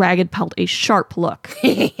shoots Ragged Pelt a sharp look.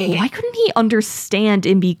 Why couldn't he understand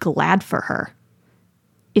and be glad for her?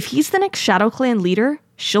 If he's the next ShadowClan leader,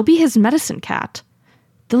 she'll be his medicine cat.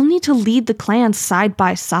 They'll need to lead the clan side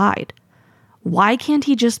by side. Why can't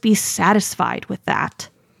he just be satisfied with that?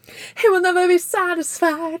 He will never be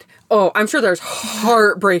satisfied. Oh, I'm sure there's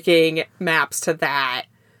heartbreaking maps to that.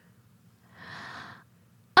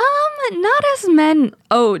 Not as men...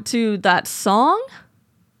 Oh, to that song?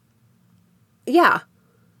 Yeah.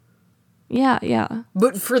 Yeah.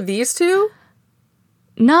 But for these two?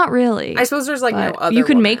 Not really. I suppose there's like no other You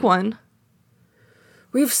could woman. make one.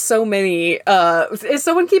 We have so many. Is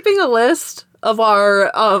someone keeping a list of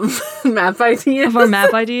our map ideas? Of our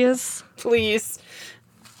map ideas? Please.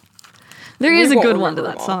 There is a good one to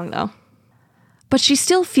that song, though. But she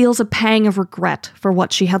still feels a pang of regret for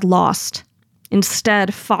what she had lost.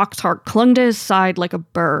 Instead, Foxheart clung to his side like a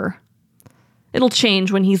burr. It'll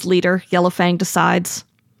change when he's leader, Yellowfang decides.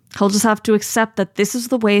 He'll just have to accept that this is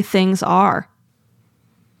the way things are.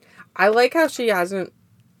 I like how she hasn't...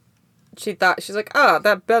 She's like,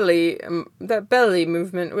 that belly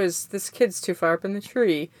movement was, this kid's too far up in the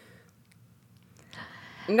tree.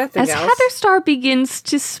 Nothing else. As Heatherstar begins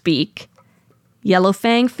to speak,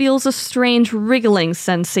 Yellowfang feels a strange wriggling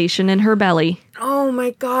sensation in her belly. Oh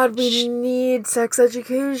my god, we need sex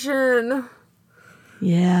education.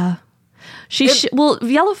 Yeah.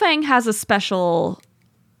 Yellowfang has a special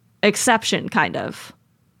exception, kind of.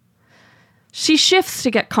 She shifts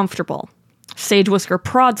to get comfortable. Sage Whisker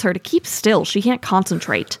prods her to keep still. She can't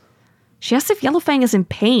concentrate. She asks if Yellowfang is in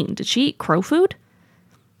pain. Did she eat crow food?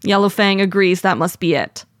 Yellowfang agrees that must be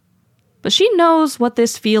it. But she knows what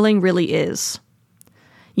this feeling really is.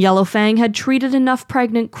 Yellowfang had treated enough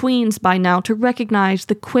pregnant queens by now to recognize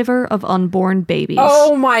the quiver of unborn babies.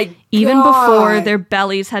 Oh my God. Even before their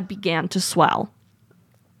bellies had began to swell.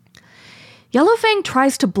 Yellowfang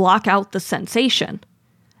tries to block out the sensation,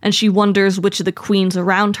 and she wonders which of the queens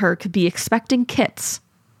around her could be expecting kits.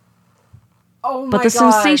 Oh my But the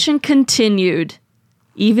God. sensation continued,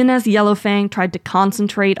 even as Yellowfang tried to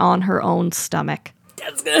concentrate on her own stomach.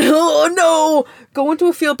 Oh no! Go into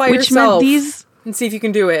a field by yourself and see if you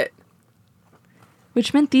can do it.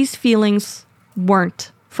 Which meant these feelings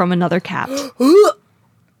weren't from another cat.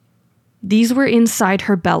 These were inside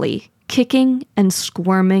her belly, kicking and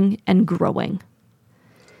squirming and growing.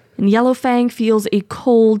 And Yellowfang feels a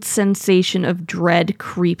cold sensation of dread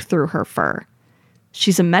creep through her fur.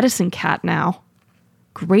 She's a medicine cat now.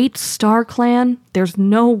 Great Star Clan, there's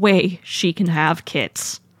no way she can have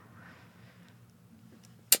kits.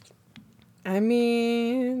 I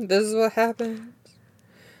mean, this is what happens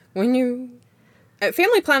when you...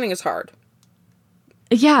 Family planning is hard.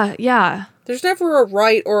 Yeah. There's never a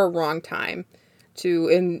right or a wrong time to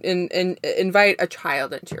invite a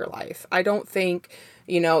child into your life. I don't think,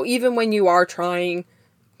 even when you are trying,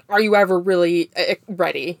 are you ever really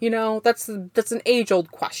ready? That's an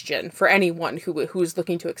age-old question for anyone who's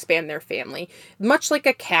looking to expand their family. Much like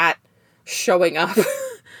a cat showing up.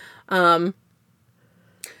 But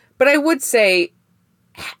I would say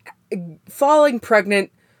falling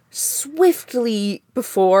pregnant swiftly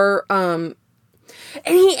before, and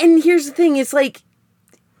here's the thing, it's like,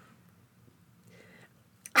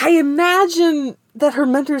 I imagine that her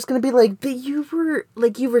mentor is going to be like, but you were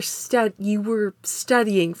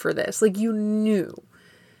studying for this. Like, you knew.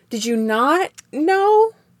 Did you not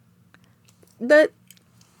know that?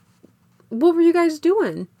 What were you guys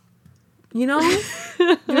doing? Did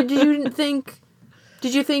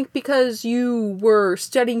you think because you were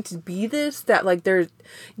studying to be this, that, like,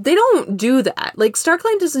 they don't do that. Like,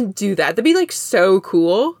 StarClan doesn't do that. That'd be, like, so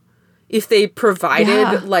cool if they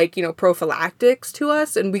provided, prophylactics to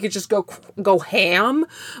us and we could just go ham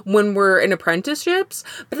when we're in apprenticeships.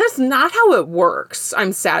 But that's not how it works,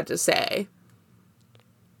 I'm sad to say.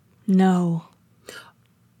 No.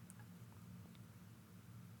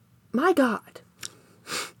 My God.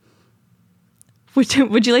 Would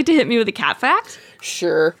you like to hit me with a cat fact?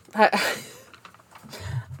 Sure.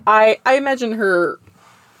 I imagine her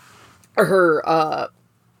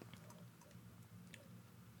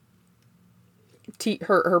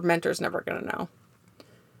mentor's never gonna know.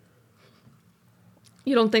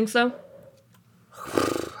 You don't think so?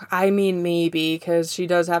 I mean, maybe, because she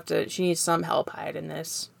needs some help hiding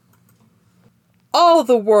this. All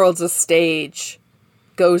the world's a stage,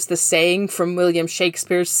 goes the saying from William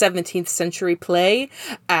Shakespeare's 17th century play,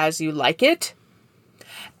 As You Like It.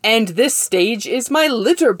 And this stage is my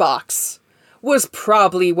litter box, was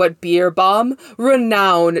probably what Beerbaum,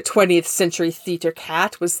 renowned 20th century theater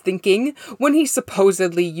cat, was thinking when he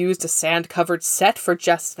supposedly used a sand-covered set for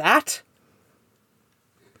just that.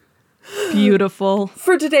 Beautiful.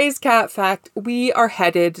 For today's cat fact, we are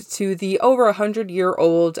headed to the over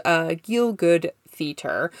 100-year-old Gielgud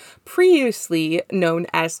Theater, previously known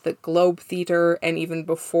as the Globe Theater, and even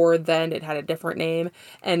before then it had a different name.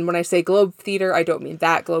 And when I say Globe Theater, I don't mean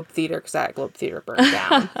that Globe Theater, because that Globe Theater burned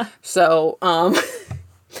down. So,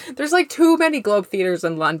 there's like too many Globe Theaters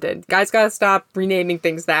in London. Guys gotta stop renaming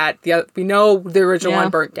things that. We know the original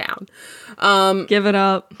one burnt down. Give it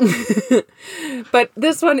up. But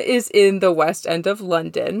this one is in the West End of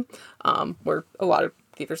London, where a lot of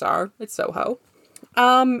theaters are. It's Soho.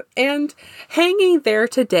 And hanging there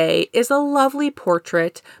today is a lovely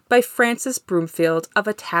portrait by Francis Broomfield of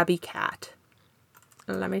a tabby cat.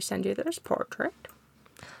 Let me send you this portrait.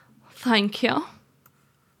 Thank you.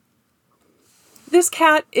 This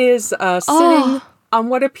cat is sitting on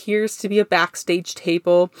what appears to be a backstage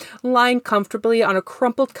table, lying comfortably on a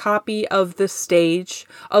crumpled copy of The Stage,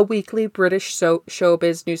 a weekly British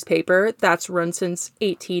showbiz newspaper that's run since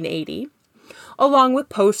 1880. Along with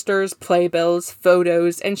posters, playbills,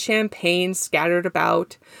 photos, and champagne scattered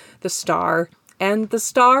about the star. And the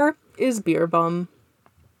star is Beerbum.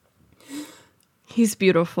 He's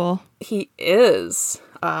beautiful. He is.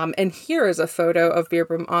 And here is a photo of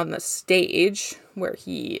Beerbum on the stage, where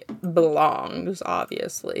he belongs,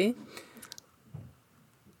 obviously.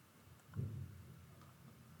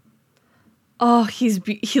 Oh, he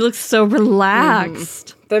looks so relaxed.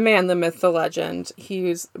 Mm-hmm. The man, the myth, the legend.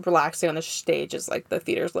 He's relaxing on the stage as, like, the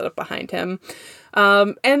theater's lit up behind him.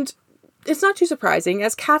 And it's not too surprising,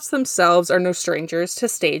 as cats themselves are no strangers to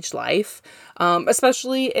stage life,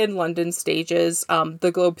 especially in London stages.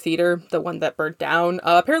 The Globe Theatre, the one that burnt down,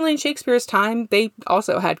 apparently in Shakespeare's time, they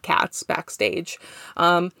also had cats backstage.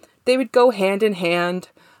 They would go hand in hand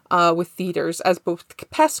with theaters as both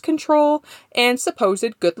pest control and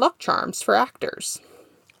supposed good luck charms for actors.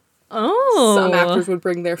 Oh. Some actors would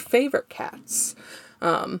bring their favorite cats.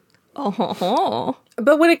 Oh.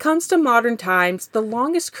 But when it comes to modern times, the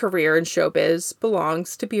longest career in showbiz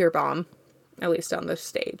belongs to Beerbaum, at least on the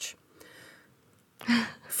stage.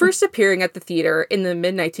 First appearing at the theater in the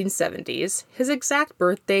mid-1970s, his exact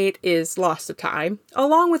birth date is lost to time,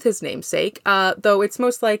 along with his namesake, though it's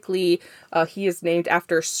most likely he is named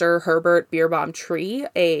after Sir Herbert Beerbohm Tree,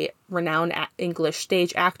 a renowned English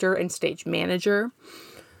stage actor and stage manager.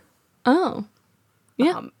 Oh.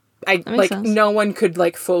 Yeah. That makes sense. No one could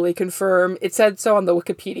fully confirm. It said so on the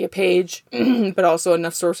Wikipedia page, but also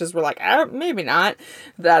enough sources were like, maybe not.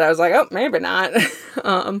 That I was like, oh, maybe not.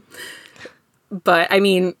 But I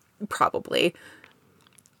mean, probably.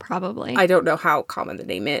 I don't know how common the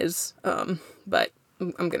name is, but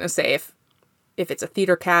I'm gonna say if it's a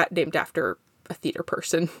theater cat named after a theater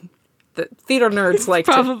person, the theater nerds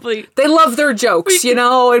probably they love their jokes.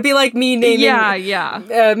 It'd be like me naming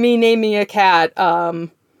me naming a cat.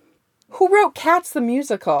 Who wrote Cats the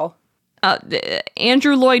musical?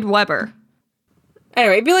 Andrew Lloyd Webber.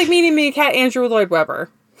 Anyway, it'd be like me naming a cat Andrew Lloyd Webber.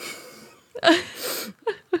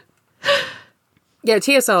 Yeah,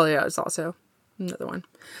 T.S. Eliot is also another one.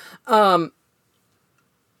 I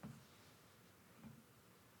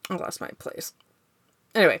lost my place.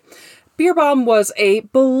 Anyway, Beerbaum was a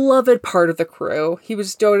beloved part of the crew. He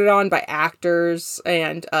was doted on by actors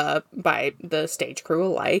and by the stage crew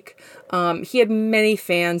alike. He had many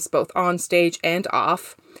fans both on stage and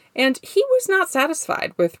off. And he was not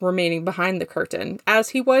satisfied with remaining behind the curtain, as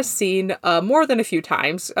he was seen more than a few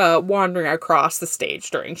times wandering across the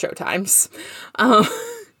stage during showtimes.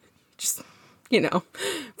 Just,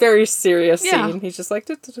 very serious scene. He's just like,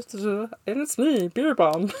 and it's me,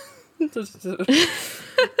 Beerbaum.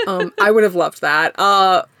 I would have loved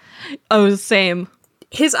that. Same.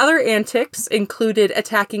 His other antics included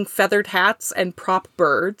attacking feathered hats and prop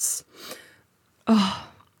birds. Oh.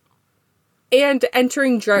 And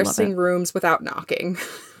entering dressing rooms without knocking.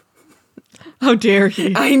 How dare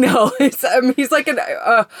he? I know. He's like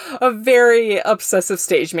a very obsessive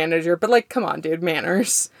stage manager, but come on, dude,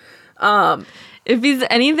 manners. If he's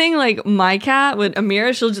anything like my cat with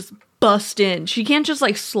Amira, she'll just bust in. She can't just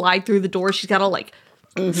slide through the door. She's got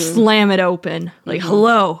to slam it open.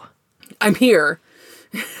 Hello. I'm here.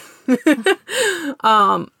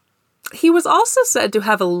 He was also said to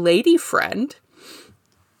have a lady friend.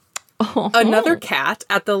 Another cat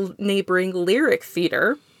at the neighboring Lyric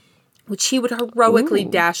Theatre, which he would heroically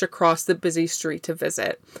dash across the busy street to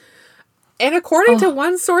visit. And according to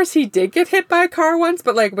one source, he did get hit by a car once,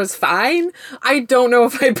 but was fine. I don't know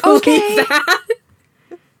if I believe that.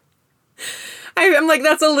 I'm like,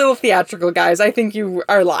 that's a little theatrical, guys. I think you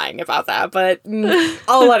are lying about that, but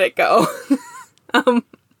I'll let it go.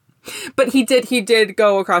 But he did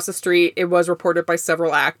go across the street. It was reported by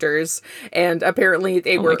several actors, and apparently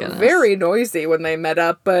they were very noisy when they met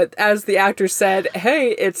up. But as the actors said,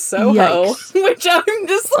 hey, it's Soho. Which I'm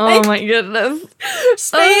just like, oh my goodness.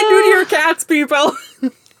 Stay new to your cats, people.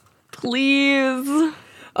 Please.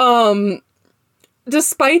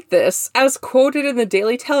 Despite this, as quoted in the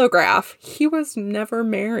Daily Telegraph, he was never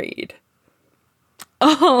married.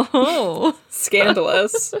 Oh.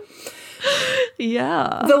 Scandalous.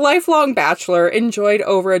 Yeah. The lifelong bachelor enjoyed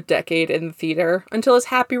over a decade in the theater until his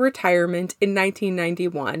happy retirement in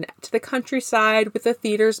 1991 to the countryside with the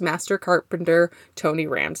theater's master carpenter, Tony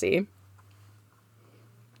Ramsay.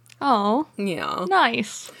 Oh. Yeah.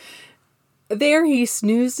 Nice. There he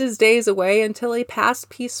snoozed his days away until he passed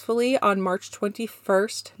peacefully on March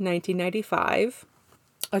 21st, 1995.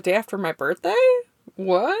 A day after my birthday?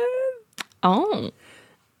 What? Oh.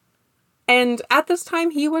 And at this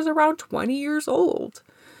time, he was around 20 years old.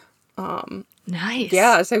 Nice.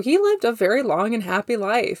 Yeah, so he lived a very long and happy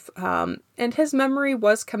life. And his memory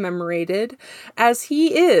was commemorated as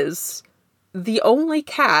he is the only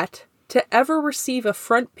cat to ever receive a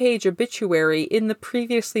front page obituary in the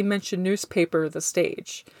previously mentioned newspaper, The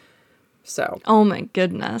Stage. So. Oh my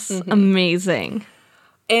goodness. Mm-hmm. Amazing.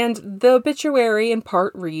 And the obituary in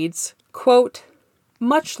part reads, quote,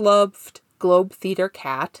 "Much loved Globe Theatre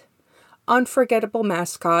cat, unforgettable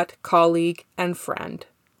mascot, colleague, and friend,"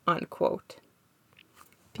 unquote.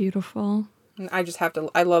 Beautiful. I just have to,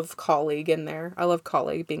 I love colleague in there. I love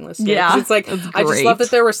colleague being listed. Yeah, it's like, that's I just love great.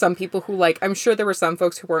 that there were some people who like, I'm sure there were some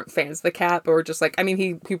folks who weren't fans of the cat, but were just like, I mean,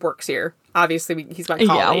 he works here. Obviously, he's my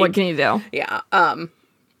colleague. Yeah, what can you do? Yeah.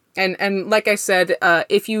 And like I said,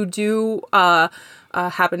 if you do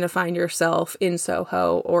happen to find yourself in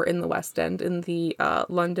Soho or in the West End in the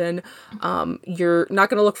London, you're not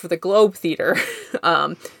going to look for the Globe Theatre.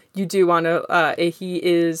 You do want to. He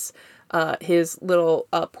is his little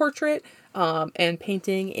portrait and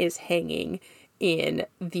painting is hanging in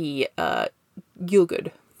the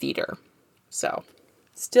Gielgud Theatre. So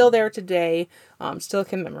still there today, still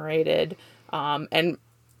commemorated, and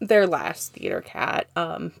their last theater cat,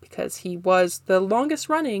 because he was the longest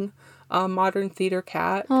running modern theater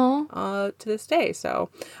cat to this day. So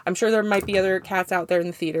I'm sure there might be other cats out there in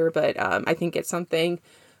the theater, but I think it's something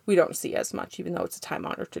we don't see as much, even though it's a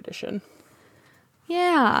time-honored tradition.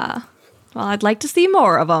 Yeah. Well, I'd like to see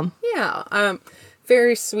more of them. Yeah.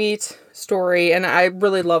 Very sweet story, and I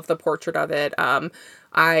really love the portrait of it.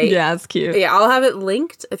 Yeah, it's cute. Yeah, I'll have it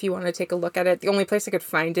linked if you want to take a look at it. The only place I could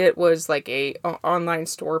find it was like a online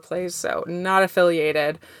store place, so not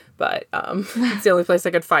affiliated, but it's the only place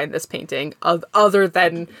I could find this painting other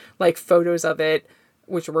than like photos of it,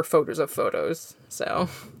 which were photos of photos. So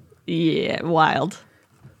Yeah, wild.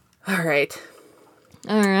 all right.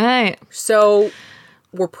 So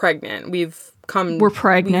we're pregnant. We're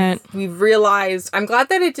pregnant. We've realized. I'm glad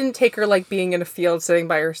that it didn't take her like being in a field sitting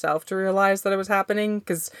by herself to realize that it was happening,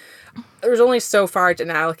 because there's only so far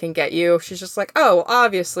denial can get you. She's just like, oh,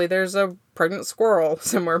 obviously there's a pregnant squirrel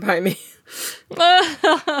somewhere by me.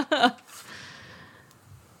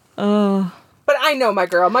 Oh. But I know my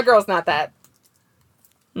girl. My girl's not that.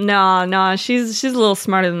 No, she's a little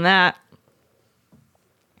smarter than that.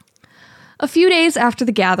 A few days after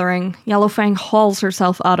the gathering, Yellowfang hauls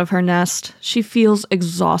herself out of her nest. She feels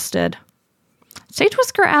exhausted. Sage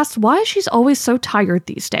Whisker asks why she's always so tired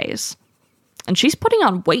these days. And she's putting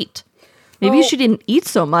on weight. Maybe if she didn't eat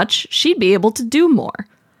so much, she'd be able to do more.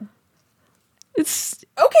 It's...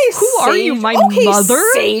 Okay, Who are you, my mother?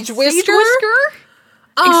 Sage Whisker? Sage Whisker?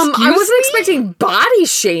 I wasn't me? expecting body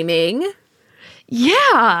shaming.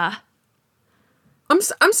 Yeah.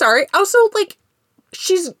 I'm sorry. Also, like,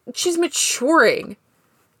 she's maturing.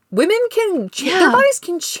 Women can their bodies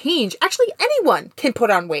can change. Actually, anyone can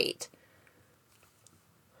put on weight.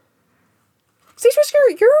 Sage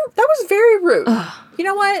Whisker, that was very rude. You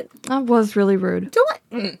know what? That was really rude.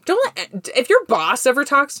 Don't let if your boss ever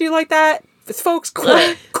talks to you like that, folks,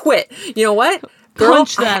 quit. You know what? Girl,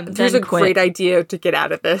 Punch them. There's then a quit. great idea to get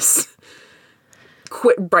out of this.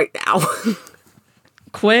 Quit right now.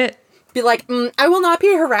 Quit. Be like, I will not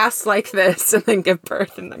be harassed like this, and then give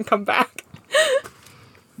birth and then come back.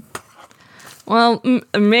 Well,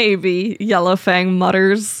 maybe, Yellowfang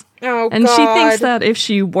mutters. Oh, and God. she thinks that if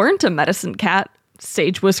she weren't a medicine cat,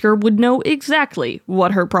 Sage Whisker would know exactly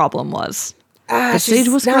what her problem was. But Sage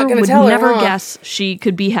Whisker would never guess she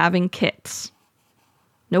could be having kits.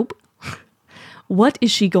 Nope. What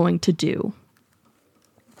is she going to do?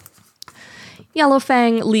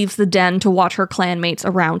 Yellowfang leaves the den to watch her clanmates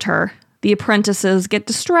around her. The apprentices get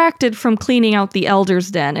distracted from cleaning out the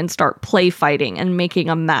elder's den and start play fighting and making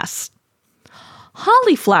a mess.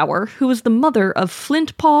 Hollyflower, who is the mother of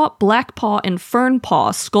Flintpaw, Blackpaw, and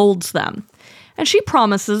Fernpaw, scolds them. And she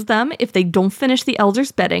promises them if they don't finish the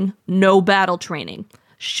elder's bedding, no battle training.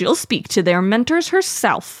 She'll speak to their mentors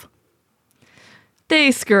herself.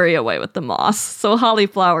 They scurry away with the moss, so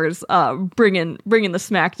Hollyflower's bringing the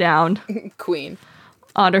smack down Queen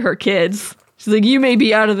onto her kids. She's like, you may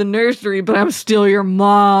be out of the nursery, but I'm still your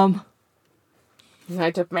mom.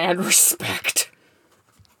 I demand respect.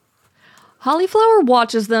 Hollyflower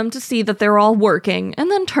watches them to see that they're all working, and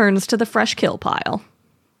then turns to the fresh kill pile.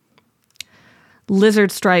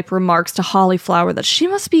 Lizard Stripe remarks to Hollyflower that she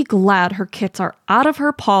must be glad her kits are out of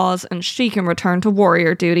her paws and she can return to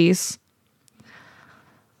warrior duties.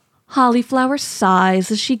 Hollyflower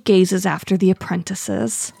sighs as she gazes after the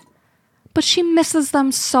apprentices. But she misses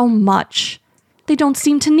them so much. They don't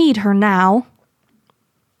seem to need her now.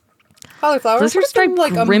 Hollyflower, Lizard Stripe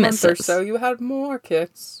like a grimaces. month or so, you had more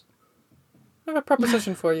kits. I have a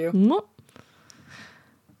proposition for you.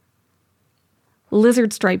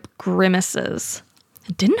 Lizard Stripe grimaces.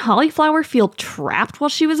 Didn't Hollyflower feel trapped while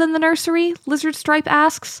she was in the nursery? Lizard Stripe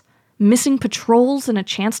asks. Missing patrols and a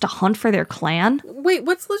chance to hunt for their clan? Wait,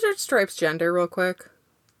 what's Lizard Stripe's gender, real quick?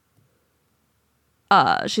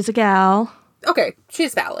 She's a gal. Okay,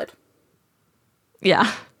 she's valid.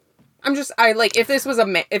 Yeah. If this was a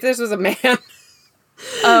man.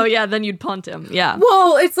 Oh, yeah, then you'd punt him. Yeah.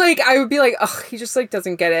 Well, it's like, I would be like, ugh, he just, like,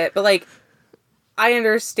 doesn't get it. But, like, I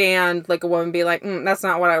understand, like, a woman be like, that's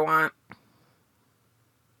not what I want.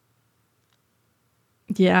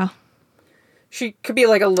 Yeah. She could be,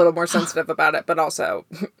 like, a little more sensitive about it, but also,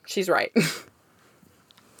 she's right.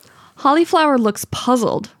 Hollyflower looks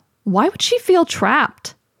puzzled. Why would she feel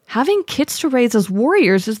trapped? Having kids to raise as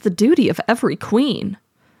warriors is the duty of every queen.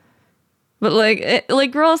 But,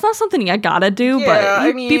 girl, it's not something you gotta do,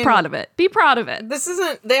 but be proud of it. Be proud of it. This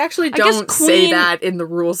isn't... They actually don't say that in the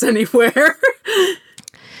rules anywhere.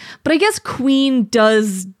 But I guess queen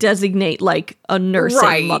does designate, like, a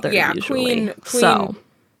nursing mother, usually. Queen... So.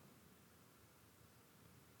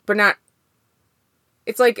 But not...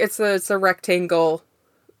 It's like, it's a rectangle,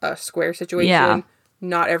 square situation. Yeah.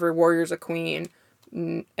 Not every warrior's a queen,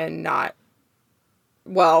 and not...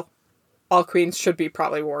 Well, all queens should be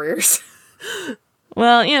probably warriors.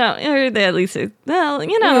 Well, they at least... Well,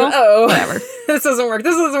 whatever. This doesn't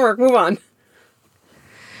work. Move on.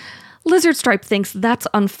 Lizard Stripe thinks that's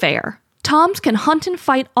unfair. Toms can hunt and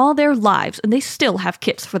fight all their lives, and they still have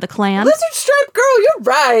kits for the clan. Lizard Stripe girl, you're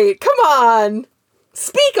right. Come on.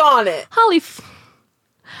 Speak on it.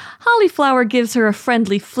 Hollyflower gives her a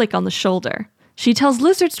friendly flick on the shoulder. She tells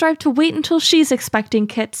Lizard Stripe to wait until she's expecting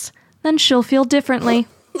kits. Then she'll feel differently.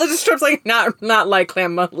 Lizard Stripe's like, not likely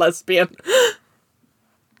I'm a lesbian.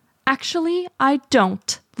 Actually, I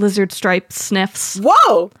don't, Lizard Stripe sniffs.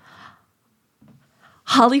 Whoa!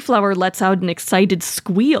 Hollyflower lets out an excited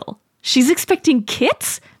squeal. She's expecting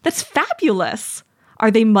kits? That's fabulous.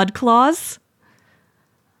 Are they mud claws?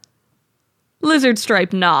 Lizard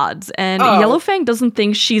Stripe nods, and Yellowfang doesn't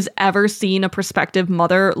think she's ever seen a prospective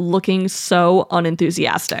mother looking so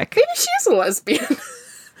unenthusiastic. Maybe she's a lesbian.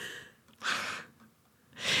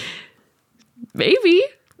 Maybe.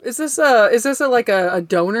 Is this a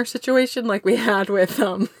donor situation like we had with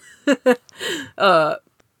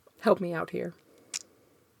help me out here.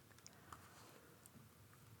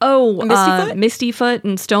 Oh, Mistyfoot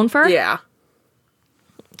and Stonefur? Yeah.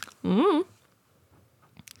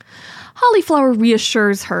 Hollyflower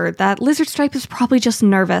reassures her that Lizard Stripe is probably just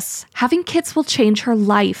nervous. Having kits will change her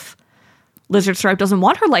life. Lizard Stripe doesn't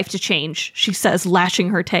want her life to change, she says, lashing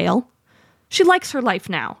her tail. She likes her life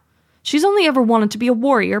now. She's only ever wanted to be a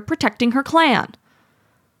warrior protecting her clan.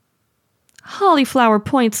 Hollyflower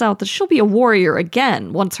points out that she'll be a warrior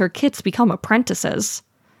again once her kits become apprentices.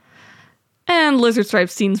 And Lizard Stripe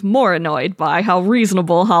seems more annoyed by how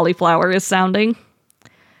reasonable Hollyflower is sounding.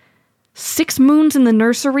 6 moons in the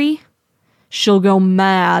nursery? She'll go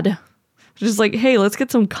mad. Just like, hey, let's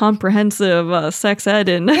get some comprehensive sex ed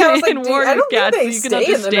in warrior cats so you can understand. I don't think they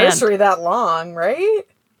stay in the nursery that long, right?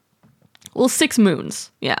 Well, 6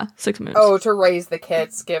 moons. Yeah, 6 moons. Oh, to raise the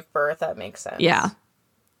kids, give birth, that makes sense. Yeah.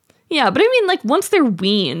 Yeah, but I mean, like, once they're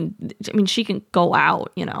weaned, I mean, she can go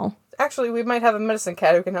out, Actually, we might have a medicine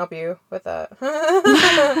cat who can help you with that.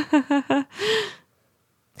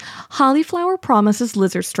 Hollyflower promises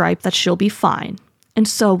Lizard Stripe that she'll be fine, and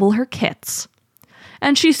so will her kits.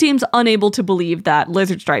 And she seems unable to believe that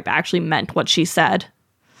Lizard Stripe actually meant what she said.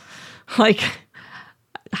 Like,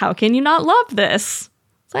 how can you not love this?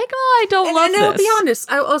 It's like, I don't love this. And I'll be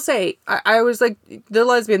honest, I'll say, I was like, the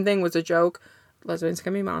lesbian thing was a joke. Lesbians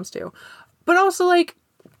can be moms too. But also, like,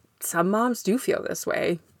 some moms do feel this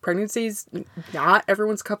way. Pregnancy's not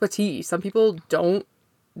everyone's cup of tea. Some people don't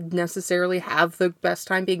necessarily have the best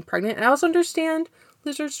time being pregnant. And I also understand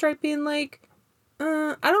Lizard Stripe being like,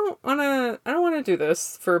 I don't want to do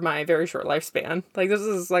this for my very short lifespan. Like, this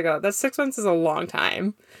is that 6 months is a long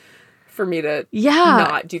time for me to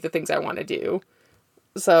not do the things I want to do.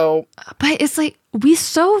 So, but it's like, we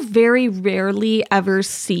so very rarely ever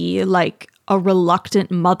see like a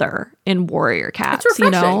reluctant mother in warrior cats, it's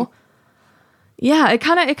refreshing. Yeah, it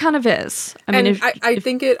kind of is. I mean, I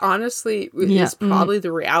think it honestly is probably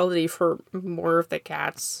the reality for more of the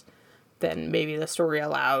cats than maybe the story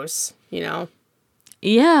allows, Yeah,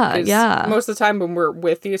 Most of the time when we're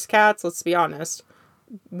with these cats, let's be honest,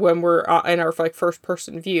 when we're in our like first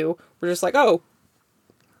person view, we're just like, oh,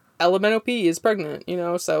 Elemental P is pregnant,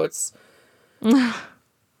 so it's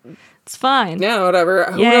it's fine. Yeah, whatever.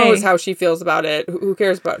 Yay. Who knows how she feels about it? Who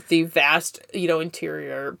cares about the vast,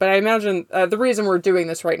 interior? But I imagine the reason we're doing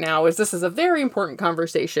this right now is this is a very important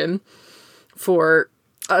conversation for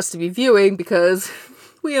us to be viewing because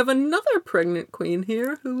we have another pregnant queen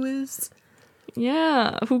here who is...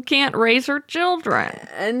 Yeah, who can't raise her children.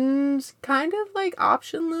 And kind of like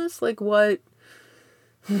optionless, like what...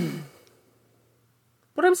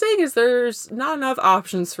 What I'm saying is there's not enough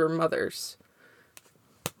options for mothers.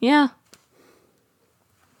 Yeah.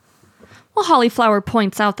 Well, Hollyflower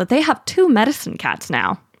points out that they have 2 medicine cats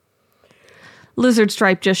now. Lizard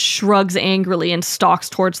Stripe just shrugs angrily and stalks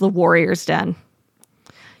towards the warrior's den.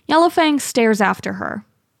 Yellowfang stares after her.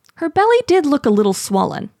 Her belly did look a little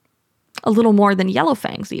swollen. A little more than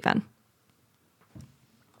Yellowfang's, even.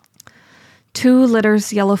 2 litters,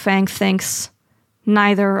 Yellowfang thinks.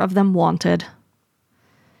 Neither of them wanted.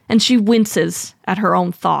 And she winces at her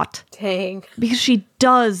own thought. Dang. Because she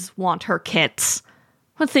does want her kits.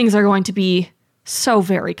 But things are going to be so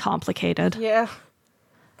very complicated. Yeah.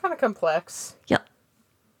 Kind of complex.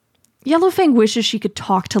 Yellowfang wishes she could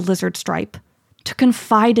talk to Lizard Stripe, to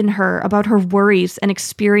confide in her about her worries and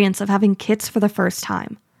experience of having kits for the first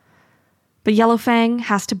time. But Yellowfang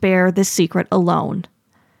has to bear this secret alone.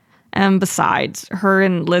 And besides, her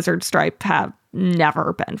and Lizard Stripe have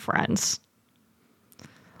never been friends.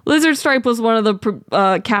 Lizard Stripe was one of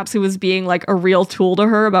the cats who was being like a real tool to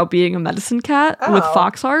her about being a medicine cat with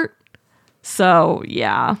Foxheart. So,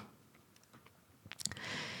 yeah.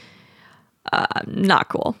 Not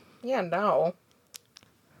cool. Yeah, no.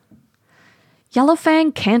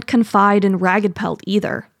 Yellowfang can't confide in Raggedpelt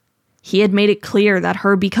either. He had made it clear that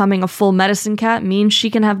her becoming a full medicine cat means she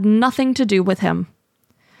can have nothing to do with him.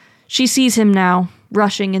 She sees him now,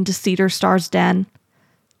 rushing into Cedar Star's den.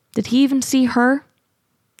 Did he even see her?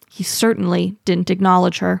 He certainly didn't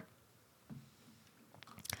acknowledge her.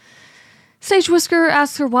 Sage Whisker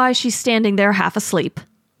asks her why she's standing there half asleep.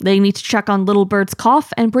 They need to check on Little Bird's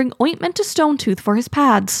cough and bring ointment to Stonetooth for his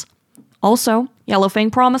pads. Also,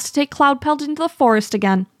 Yellowfang promised to take Cloudpelt into the forest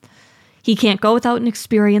again. He can't go without an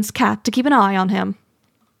experienced cat to keep an eye on him.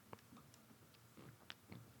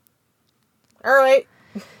 All right.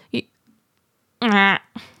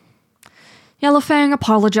 Yellowfang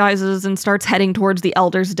apologizes and starts heading towards the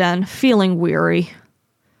Elder's Den, feeling weary.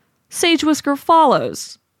 Sage Whisker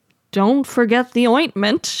follows. Don't forget the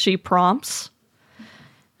ointment, she prompts.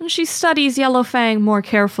 And she studies Yellowfang more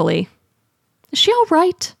carefully. Is she all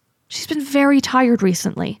right? She's been very tired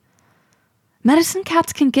recently. Medicine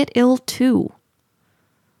cats can get ill too.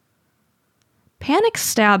 Panic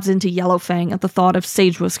stabs into Yellowfang at the thought of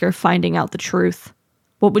Sage Whisker finding out the truth.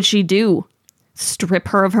 What would she do? Strip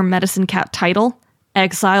her of her medicine cat title?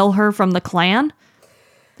 Exile her from the clan?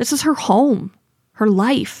 This is her home. Her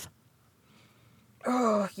life.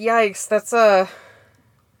 Oh, yikes. That's,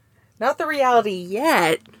 not the reality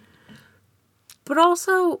yet. But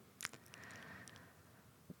also,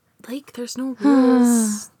 like, there's no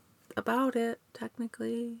rules about it,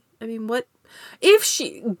 technically. I mean, what if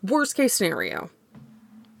she, worst case scenario.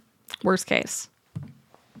 Worst case.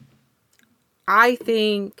 I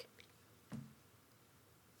think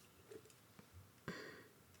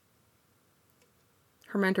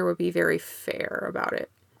her mentor would be very fair about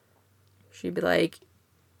it. She'd be like,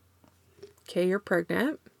 okay, you're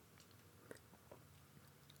pregnant.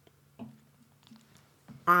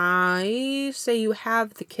 I say you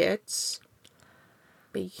have the kits,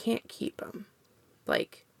 but you can't keep them.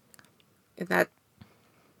 Like, and that'd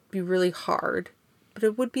be really hard. But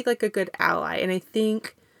it would be like a good ally. And I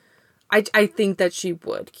think that she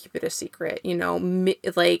would keep it a secret, you know,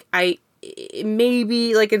 like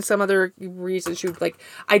maybe like in some other reason she would like,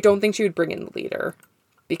 I don't think she would bring in the leader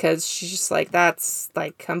because she's just like, that's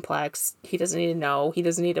like complex. He doesn't need to know. He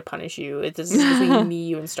doesn't need to punish you. This is between me,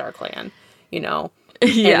 you and StarClan, you know?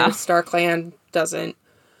 Yeah. And if StarClan doesn't,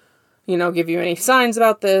 you know, give you any signs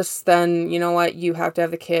about this, then you know what, you have to have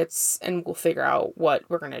the kits and we'll figure out what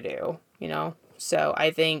we're going to do, you know? So I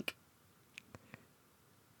think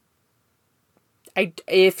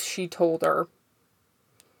if she told her,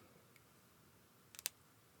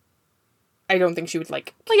 I don't think she would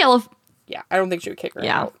like. Well, I don't think she would kick her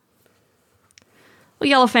out. Well,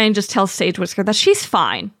 Yellowfang just tells Sage Whisker that she's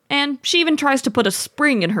fine, and she even tries to put a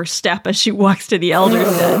spring in her step as she walks to the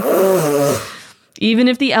Elder's den. Even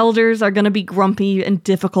if the Elders are going to be grumpy and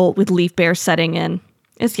difficult with Leaf Bear setting in,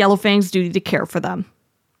 it's Yellowfang's duty to care for them.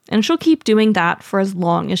 And she'll keep doing that for as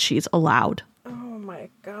long as she's allowed. Oh my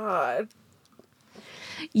god.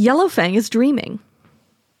 Yellowfang is dreaming.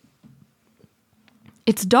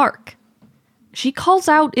 It's dark. She calls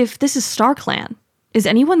out if this is StarClan. Is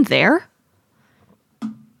anyone there?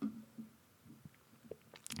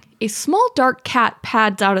 A small dark cat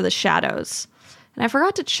pads out of the shadows. And I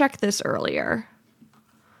forgot to check this earlier.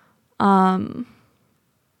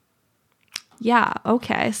 Yeah,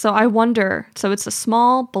 okay. So I wonder. So it's a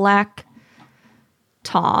small black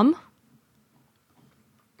Tom.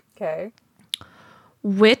 Okay.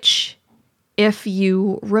 Which, if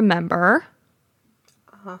you remember,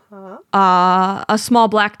 a small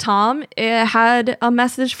black Tom, it had a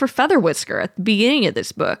message for Feather Whisker at the beginning of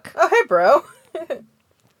this book. Oh, hey, bro.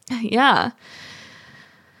 Yeah.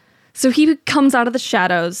 So he comes out of the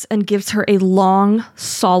shadows and gives her a long,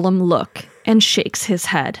 solemn look and shakes his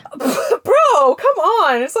head. Bro, No, come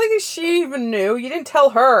on. It's like she even knew. You didn't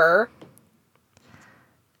tell her.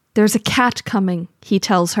 There's a cat coming, he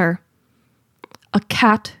tells her. A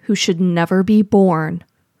cat who should never be born,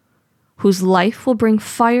 whose life will bring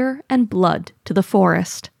fire and blood to the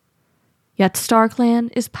forest. Yet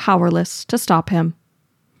StarClan is powerless to stop him.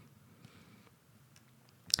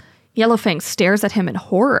 Yellowfang stares at him in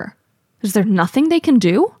horror. Is there nothing they can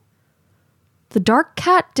do? The dark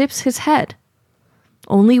cat dips his head.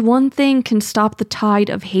 Only one thing can stop the tide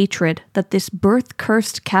of hatred that this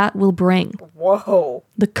birth-cursed cat will bring. Whoa.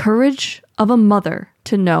 The courage of a mother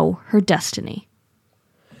to know her destiny.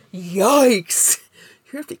 Yikes.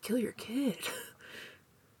 You have to kill your kid.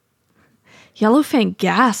 Yellowfang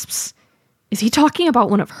gasps. Is he talking about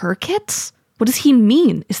one of her kids? What does he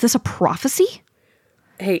mean? Is this a prophecy?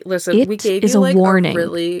 Hey, listen, we gave you like a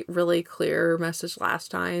really, really clear message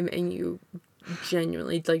last time, and you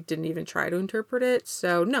genuinely like didn't even try to interpret it.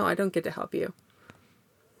 So no, I don't get to help you.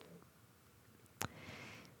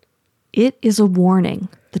 It is a warning,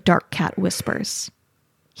 the dark cat whispers.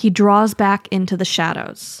 He draws back into the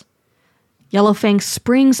shadows. Yellowfang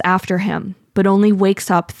springs after him, but only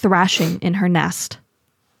wakes up thrashing in her nest.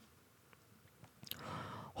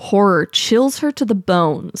 Horror chills her to the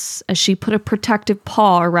bones as she put a protective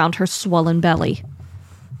paw around her swollen belly.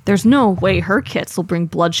 There's no way her kits will bring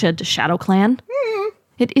bloodshed to ShadowClan.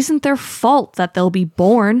 It isn't their fault that they'll be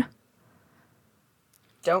born.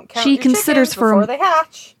 Don't count your chickens before they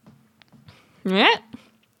hatch. Yeah.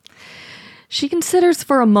 She considers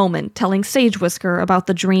for a moment telling Sage Whisker about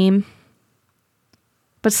the dream.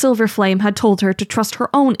 But Silverflame had told her to trust her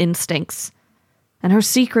own instincts, and her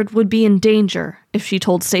secret would be in danger if she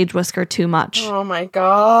told Sage Whisker too much. Oh my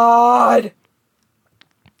god!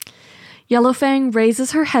 Yellowfang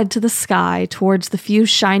raises her head to the sky towards the few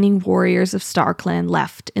shining warriors of StarClan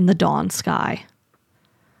left in the dawn sky.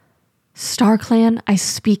 StarClan, I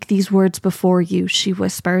speak these words before you, she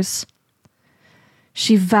whispers.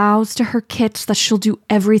 She vows to her kits that she'll do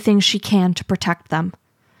everything she can to protect them.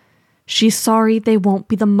 She's sorry they won't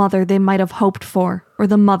be the mother they might have hoped for, or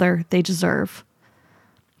the mother they deserve.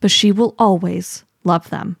 But she will always love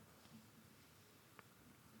them.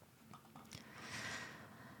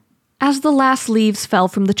 As the last leaves fell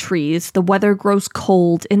from the trees, the weather grows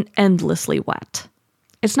cold and endlessly wet.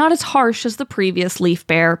 It's not as harsh as the previous leaf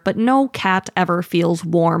bear, but no cat ever feels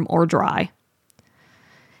warm or dry.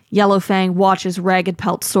 Yellowfang watches Ragged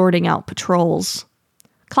Pelt sorting out patrols.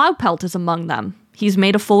 Cloudpelt is among them. He's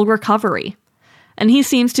made a full recovery. And he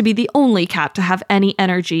seems to be the only cat to have any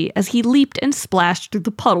energy as he leaped and splashed through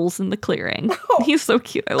the puddles in the clearing. Oh, he's so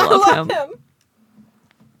cute. I love him.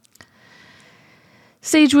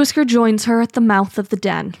 Sage Whisker joins her at the mouth of the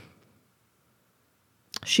den.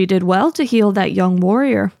 She did well to heal that young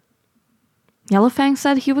warrior. Yellowfang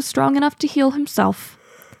said he was strong enough to heal himself.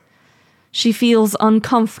 She feels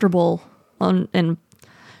uncomfortable and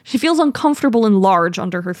large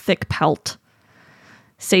under her thick pelt.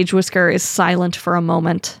 Sage Whisker is silent for a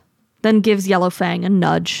moment, then gives Yellowfang a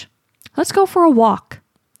nudge. Let's go for a walk.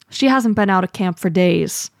 She hasn't been out of camp for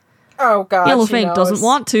days. Oh god, Yellowfang doesn't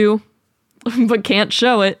want to, but can't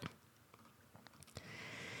show it.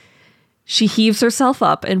 She heaves herself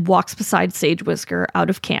up and walks beside Sage Whisker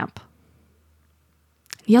out of camp.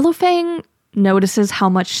 Yellowfang notices how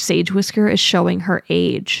much Sage Whisker is showing her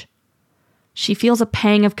age. She feels a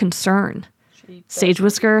pang of concern. Sage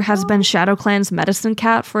Whisker has been ShadowClan's medicine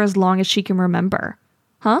cat for as long as she can remember.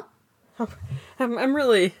 Huh? I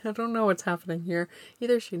don't know what's happening here.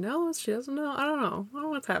 Either she knows, she doesn't know. I don't know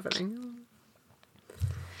what's happening.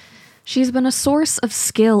 She's been a source of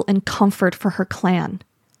skill and comfort for her clan,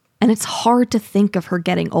 and it's hard to think of her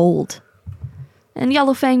getting old. And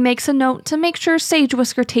Yellowfang makes a note to make sure Sage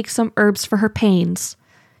Whisker takes some herbs for her pains.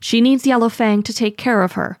 She needs Yellowfang to take care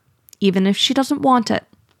of her, even if she doesn't want it.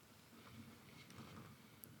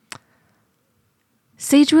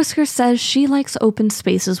 Sage Whisker says she likes open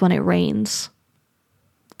spaces when it rains.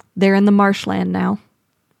 They're in the marshland now.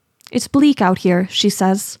 It's bleak out here, she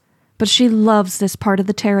says, but she loves this part of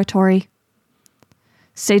the territory.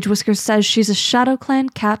 Sage Whisker says she's a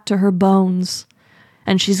ShadowClan cat to her bones,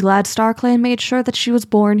 and she's glad StarClan made sure that she was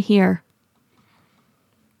born here.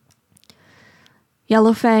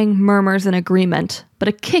 Yellowfang murmurs in agreement, but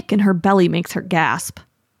a kick in her belly makes her gasp.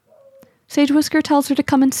 Sage Whisker tells her to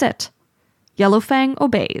come and sit. Yellowfang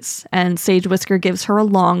obeys, and Sage Whisker gives her a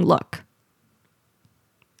long look.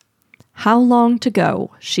 How long to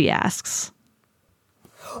go? She asks.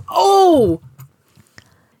 Oh!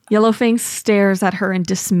 Yellowfang stares at her in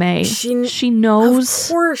dismay. She knows.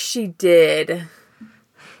 Of course she did.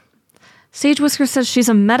 Sage Whisker says she's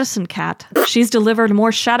a medicine cat. She's delivered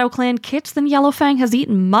more Shadow Clan kits than Yellowfang has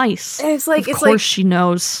eaten mice. And it's like, of course she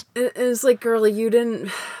knows. It's like, girlie, you didn't.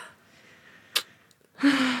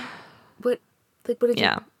 What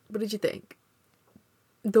did you think?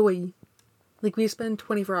 The way, like, we spend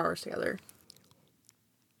 24 hours together.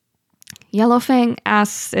 Yellowfang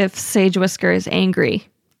asks if Sage Whisker is angry.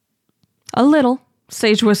 A little,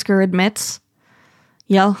 Sage Whisker admits.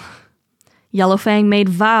 Yellowfang made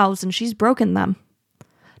vows and she's broken them.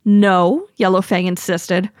 No, Yellowfang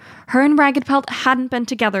insisted. Her and Ragged Pelt hadn't been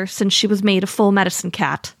together since she was made a full medicine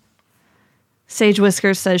cat. Sage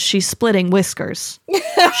Whisker says she's splitting whiskers.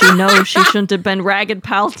 She knows she shouldn't have been Ragged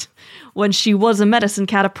Pelt when she was a medicine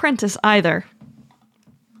cat apprentice either.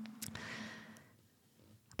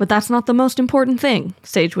 But that's not the most important thing,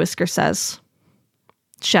 Sage Whisker says.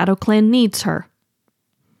 Shadow Clan needs her.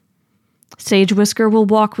 Sage Whisker will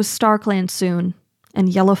walk with Star Clan soon, and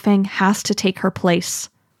Yellowfang has to take her place.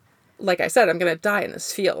 Like I said, I'm going to die in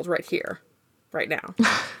this field right here, right now.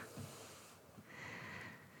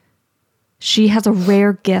 She has a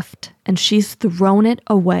rare gift, and she's thrown it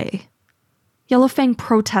away. Yellowfang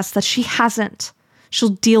protests that she hasn't. She'll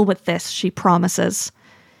deal with this, she promises.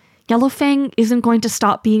 Yellowfang isn't going to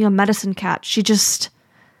stop being a medicine cat. She just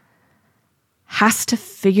has to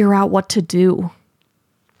figure out what to do.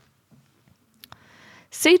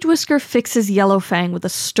 Sage Whisker fixes Yellowfang with a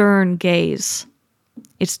stern gaze.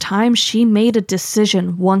 It's time she made a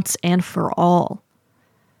decision once and for all.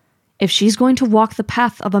 If she's going to walk the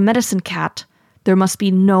path of a medicine cat, there must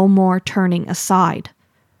be no more turning aside.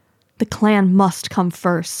 The clan must come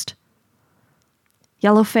first.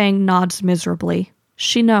 Yellowfang nods miserably.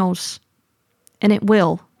 She knows. And it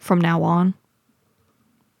will from now on.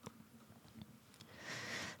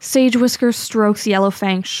 Sage Whisker strokes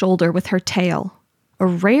Yellowfang's shoulder with her tail. A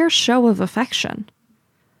rare show of affection.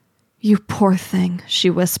 You poor thing, she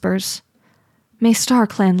whispers. May Star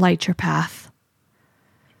Clan light your path.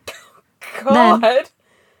 God!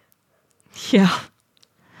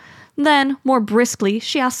 Then, more briskly,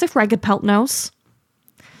 she asks if Ragged Pelt knows.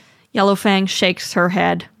 Yellowfang shakes her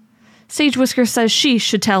head. Sage Whisker says she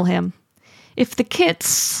should tell him. If the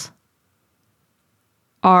kits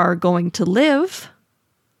are going to live,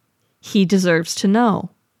 he deserves to know.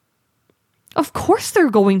 Of course they're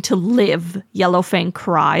going to live, Yellowfang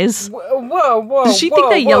cries. Whoa. Does she think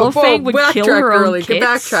that Yellowfang would kill her own kids?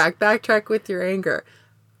 Backtrack with your anger.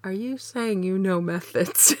 Are you saying you know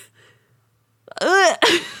methods?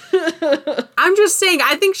 I'm just saying,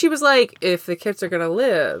 I think she was like, if the kids are going to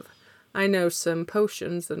live, I know some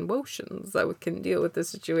potions and wotions that can deal with this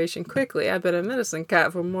situation quickly. I've been a medicine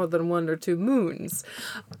cat for more than 1 or 2 moons.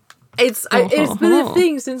 It's been a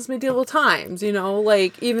thing since medieval times, you know,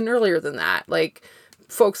 like even earlier than that. Like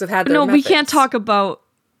folks have had their methods. We can't talk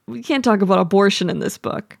about abortion in this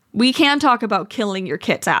book. We can talk about killing your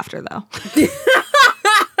kits after, though.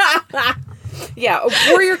 Yeah,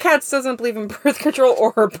 Warrior Cats doesn't believe in birth control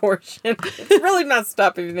or abortion. It's really messed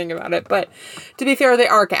up if you think about it. But to be fair, they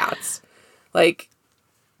are cats. Like,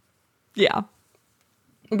 yeah.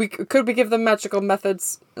 Could we give them magical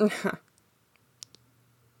methods?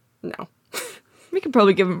 No. We could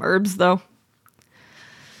probably give them herbs, though.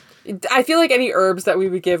 I feel like any herbs that we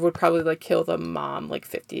would give would probably, like, kill the mom, like,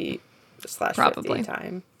 50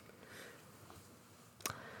 time.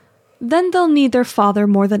 Then they'll need their father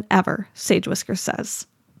more than ever, Sage Whisker says.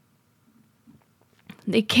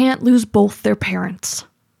 They can't lose both their parents.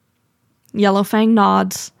 Yellowfang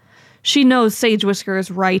nods. She knows Sage Whisker is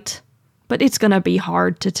right, but it's gonna be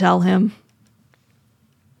hard to tell him.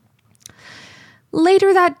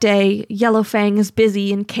 Later that day, Yellowfang is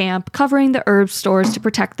busy in camp covering the herb stores to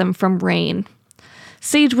protect them from rain.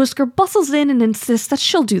 Sage Whisker bustles in and insists that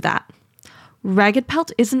she'll do that. Ragged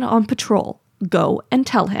Pelt isn't on patrol. Go and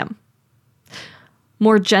tell him.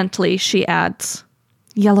 More gently, she adds,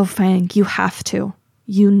 Yellowfang, you have to.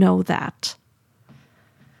 You know that.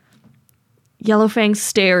 Yellowfang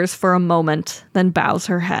stares for a moment, then bows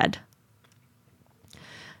her head.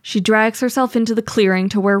 She drags herself into the clearing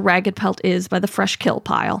to where Ragged Pelt is by the fresh kill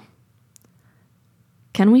pile.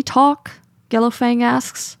 Can we talk? Yellowfang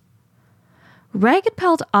asks. Ragged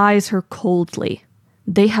Pelt eyes her coldly.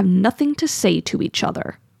 They have nothing to say to each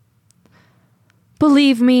other.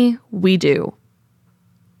 Believe me, we do.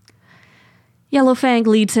 Yellowfang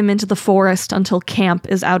leads him into the forest until camp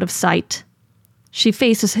is out of sight. She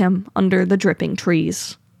faces him under the dripping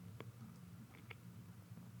trees.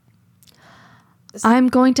 I'm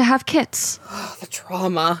going to have kits. The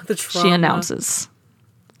trauma. She announces.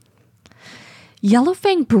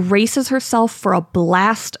 Yellowfang braces herself for a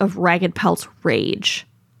blast of Ragged Pelt's rage.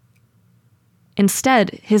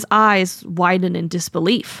 Instead, his eyes widen in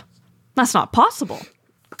disbelief. That's not possible.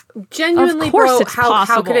 Genuinely, of course bro, it's how could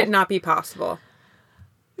possible. it not be possible?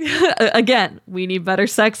 Again, we need better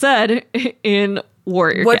sex ed in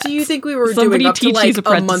Warrior What Cats. do you think we were Somebody doing up to teach like these a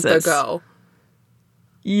month apprentices. ago?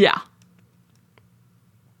 Yeah.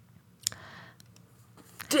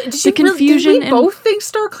 Did The confusion did we both think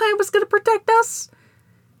StarClan was going to protect us?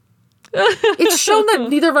 It's shown that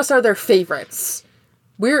neither of us are their favorites.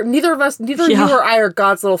 Neither you or I are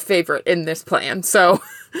God's little favorite in this plan, so.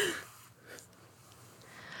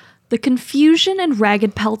 The confusion in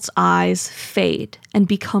Ragged Pelt's eyes fade and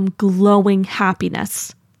become glowing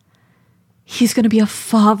happiness. He's going to be a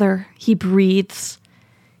father, he breathes.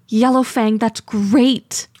 Yellowfang, that's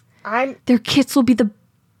great. Their kids will be the...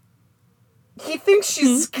 He thinks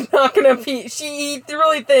she's not going to be... He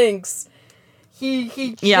really thinks.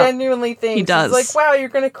 He genuinely thinks. He does. He's like, wow, you're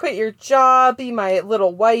going to quit your job, be my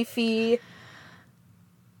little wifey.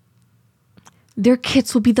 Their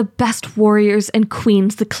kids will be the best warriors and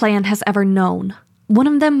queens the clan has ever known. One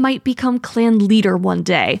of them might become clan leader one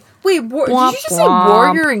day. Wait, did you just say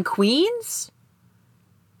warrior and queens?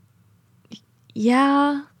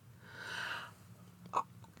 Yeah.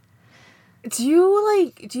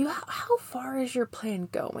 How far is your plan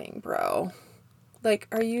going, bro? Like,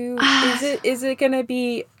 is it gonna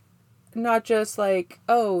be not just like,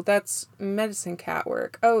 oh, that's medicine cat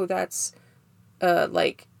work. Oh, that's,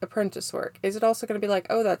 like, apprentice work. Is it also gonna be like,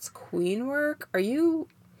 oh, that's queen work? Are you...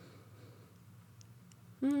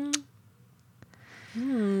 I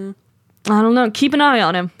don't know. Keep an eye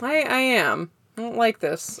on him. I am. I don't like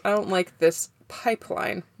this. I don't like this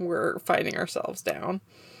pipeline we're finding ourselves down.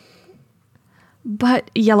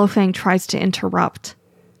 But Yellowfang tries to interrupt.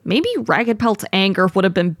 Maybe Ragged Pelt's anger would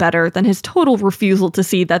have been better than his total refusal to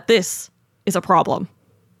see that this is a problem.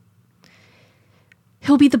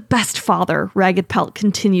 He'll be the best father, Ragged Pelt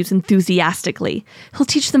continues enthusiastically. He'll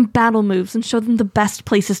teach them battle moves and show them the best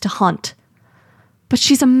places to hunt. But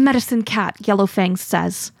she's a medicine cat, Yellowfang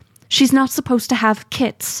says. She's not supposed to have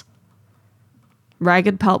kits.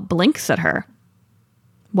 Ragged Pelt blinks at her.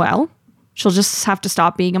 Well, she'll just have to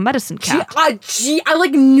stop being a medicine cat. I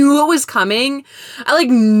like knew it was coming.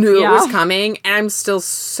 It was coming, and I'm still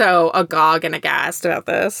so agog and aghast about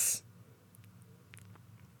this.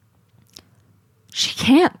 She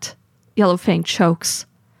can't, Yellowfang chokes.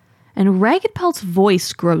 And Ragged Pelt's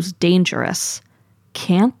voice grows dangerous.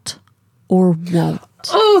 Can't or won't.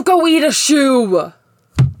 Oh, go eat a shoe!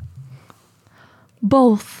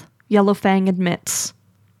 Both, Yellowfang admits.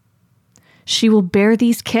 She will bear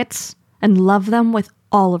these kits and love them with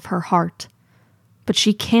all of her heart. But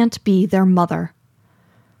she can't be their mother.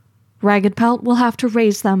 Ragged Pelt will have to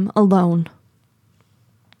raise them alone.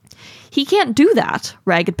 He can't do that,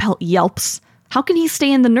 Ragged Pelt yelps. How can he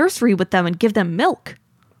stay in the nursery with them and give them milk?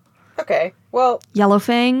 Okay, well...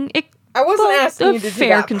 Yellowfang... I wasn't asking you to do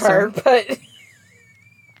that part, but...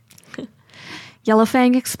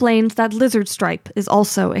 Yellowfang explains that Lizard Stripe is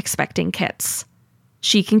also expecting kits.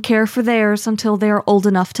 She can care for theirs until they are old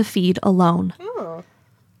enough to feed alone. Oh.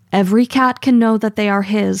 Every cat can know that they are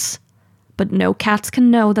his, but no cats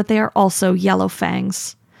can know that they are also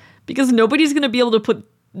Yellowfang's. Because nobody's going to be able to put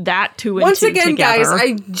that two and Once two again, together. guys,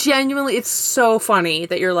 I genuinely... It's so funny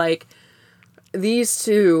that you're like, these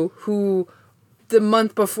two who... The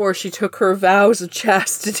month before she took her vows of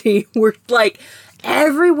chastity were like,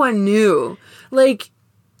 everyone knew. Like,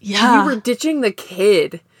 you were ditching the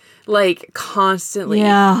kid, like, constantly.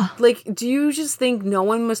 Yeah. Like, do you just think no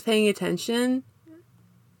one was paying attention?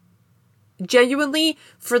 Genuinely,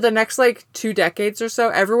 for the next, like, 2 decades or so,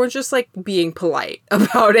 everyone's just, like, being polite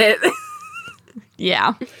about it.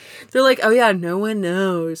 Yeah. They're like, oh yeah, no one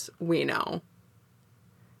knows. We know.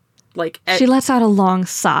 Like, she lets out a long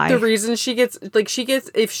sigh. The reason she gets,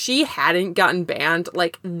 if she hadn't gotten banned,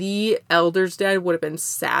 like, the Elder's Dead would have been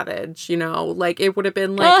savage, you know? Like, it would have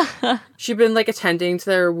been, like, she'd been, like, attending to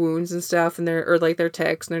their wounds and stuff, and their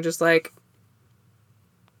ticks, and they're just like,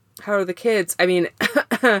 how are the kids? I mean,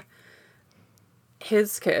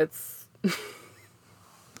 his kids.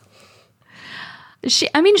 She's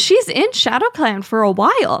in ShadowClan for a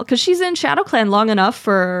while, because she's in ShadowClan long enough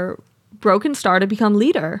for Broken Star to become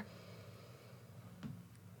leader.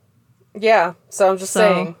 Yeah, so I'm just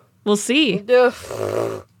saying. We'll see.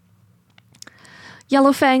 Ugh.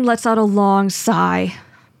 Yellowfang lets out a long sigh.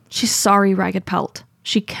 She's sorry, Ragged Pelt.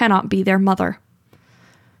 She cannot be their mother.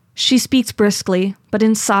 She speaks briskly, but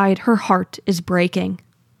inside her heart is breaking.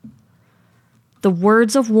 The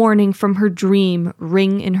words of warning from her dream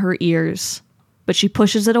ring in her ears, but she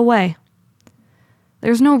pushes it away.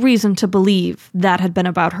 There's no reason to believe that had been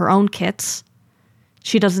about her own kits.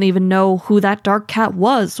 She doesn't even know who that dark cat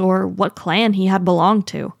was or what clan he had belonged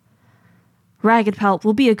to. Ragged Pelt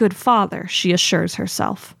will be a good father, she assures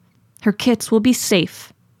herself. Her kits will be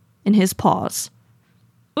safe in his paws.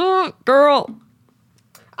 Girl.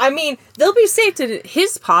 I mean, they'll be safe in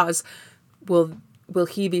his paws. Will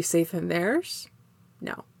he be safe in theirs?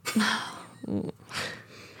 No.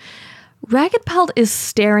 Ragged Pelt is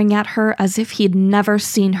staring at her as if he'd never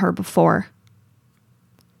seen her before.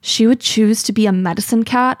 She would choose to be a medicine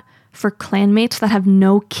cat for clanmates that have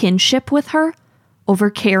no kinship with her over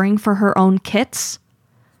caring for her own kits?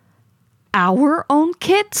 Our own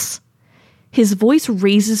kits? His voice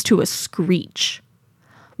raises to a screech.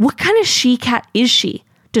 What kind of she-cat is she?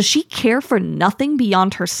 Does she care for nothing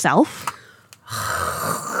beyond herself?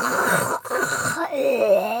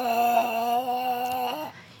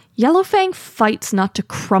 Yellowfang fights not to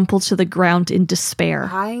crumple to the ground in despair.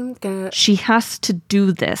 She has to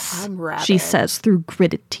do this, she says through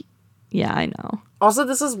gritted teeth. Yeah, I know. Also,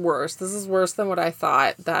 this is worse. This is worse than what I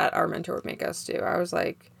thought that our mentor would make us do. I was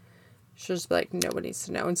like, she'll just be like, no one needs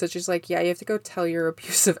to know. And so she's like, yeah, you have to go tell your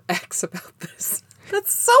abusive ex about this.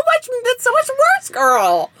 That's so much worse,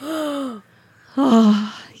 girl.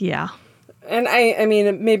 Yeah. And I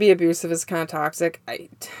mean, maybe abusive is kind of toxic.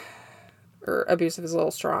 Or abusive is a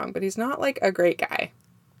little strong, but he's not like a great guy.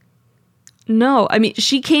 No, I mean,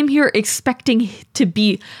 she came here expecting to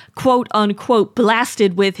be, quote unquote,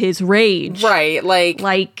 blasted with his rage. Right,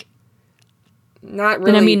 like not really.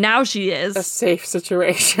 And I mean, now she is. A safe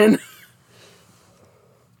situation.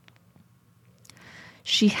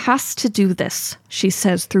 She has to do this, she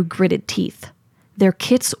says through gritted teeth. Their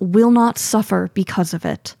kits will not suffer because of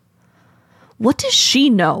it. What does she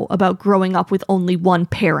know about growing up with only one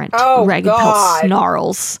parent? Oh, Ragged God. Pelt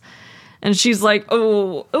snarls. And she's like,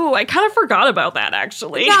 oh, I kind of forgot about that,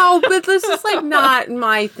 actually. No, but this is, like, not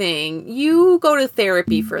my thing. You go to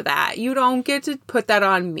therapy for that. You don't get to put that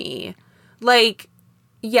on me. Like,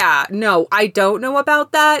 yeah, no, I don't know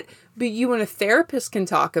about that, but you and a therapist can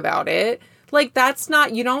talk about it. Like, that's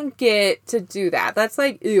not, you don't get to do that. That's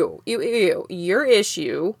like, ew. Your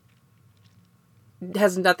issue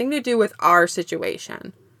has nothing to do with our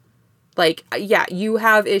situation. Like, yeah, you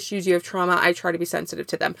have issues, you have trauma, I try to be sensitive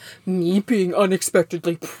to them. Me being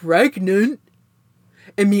unexpectedly pregnant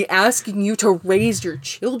and me asking you to raise your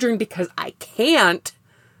children because I can't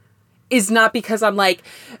is not because I'm like,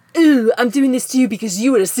 ooh, I'm doing this to you because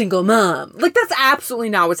you were a single mom. Like, that's absolutely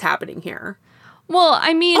not what's happening here. Well,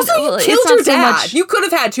 I mean, also, you killed your dad. You could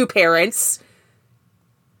have had two parents.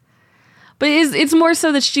 But it's more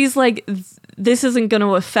so that she's like, this isn't going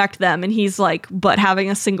to affect them, and he's like, but having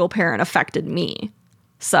a single parent affected me.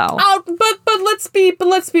 So. Oh, but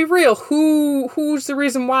let's be real. Who's the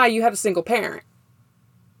reason why you had a single parent?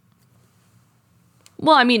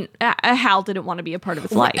 Well, I mean, Hal didn't want to be a part of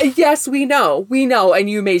his life. Yes, we know, and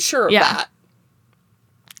you made sure of that.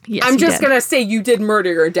 Yes, I'm just gonna say you did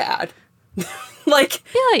murder your dad. Like,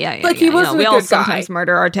 yeah. Like, he wasn't we a all good guy. sometimes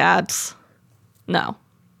murder our dads. No.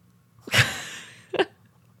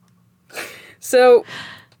 So,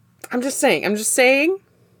 I'm just saying,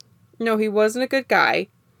 no, he wasn't a good guy.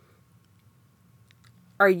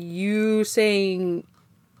 Are you saying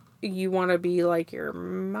you want to be like your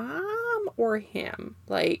mom or him?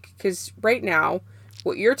 Like, because right now,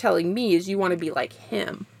 what you're telling me is you want to be like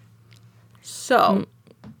him. So,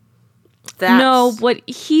 that's... No, what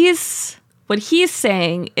he's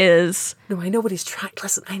saying is... No, I know what he's trying...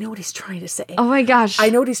 Listen, I know what he's trying to say. Oh my gosh. I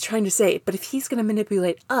know what he's trying to say, but if he's going to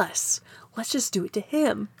manipulate us, let's just do it to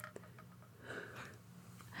him.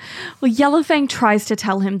 Well, Yellowfang tries to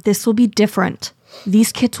tell him this will be different.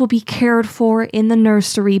 These kits will be cared for in the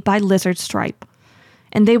nursery by Lizard Stripe,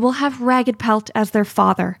 and they will have Ragged Pelt as their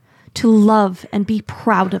father, to love and be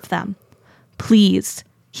proud of them. Please,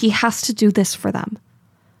 he has to do this for them.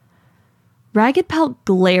 Ragged Pelt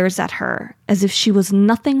glares at her as if she was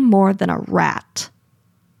nothing more than a rat.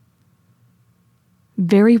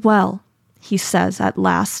 Very well, he says at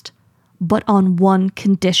last, but on one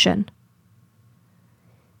condition.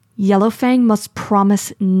 Yellowfang must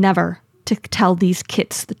promise never to tell these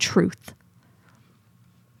kits the truth.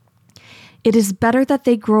 It is better that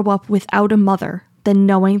they grow up without a mother than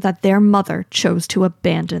knowing that their mother chose to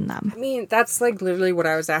abandon them. I mean, that's like literally what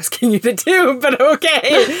I was asking you to do, but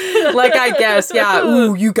okay. Like, I guess, yeah,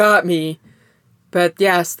 ooh, you got me. But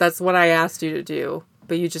yes, that's what I asked you to do.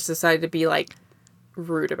 But you just decided to be, like,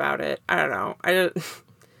 rude about it. I don't know.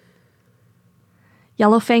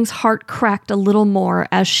 Yellowfang's heart cracked a little more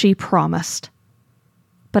as she promised.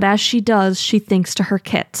 But as she does, she thinks to her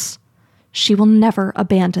kits. She will never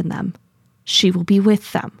abandon them. She will be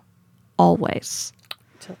with them. Always.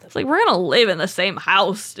 It's like, we're gonna live in the same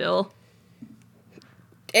house still.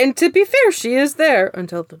 And to be fair, she is there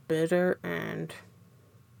until the bitter end.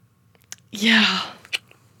 Yeah.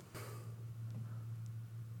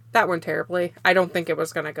 That went terribly. I don't think it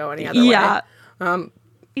was going to go any other way.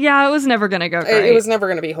 Yeah, it was never going to go great. It was never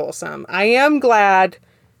going to be wholesome. I am glad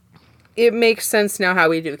it makes sense now how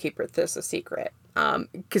we do keep this a secret.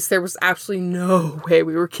 Because there was absolutely no way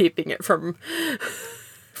we were keeping it from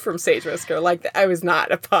Sage Whisker. Like, I was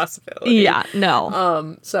not a possibility. Yeah,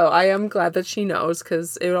 no. So I am glad that she knows,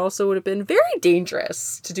 because it also would have been very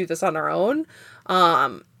dangerous to do this on our own.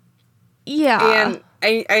 Yeah. And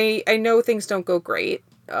I know things don't go great.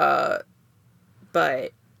 But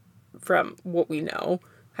from what we know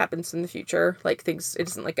happens in the future, like, things, it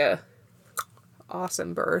isn't like a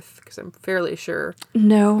awesome birth, because I'm fairly sure we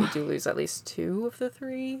do lose at least 2 of the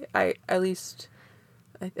 3. I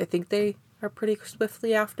think they are pretty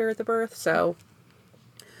swiftly after the birth, so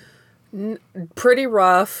pretty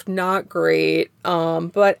rough, not great,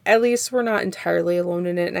 but at least we're not entirely alone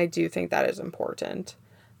in it, and I do think that is important.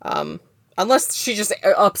 Unless she just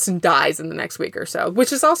ups and dies in the next week or so,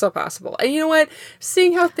 which is also possible. And you know what?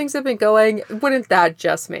 Seeing how things have been going, wouldn't that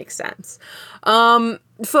just make sense?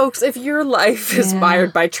 Folks, if your life is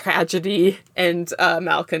mired by tragedy and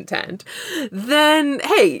malcontent, then,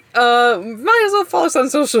 hey, might as well follow us on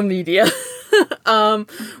social media. We're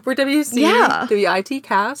WIT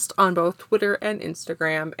Cast on both Twitter and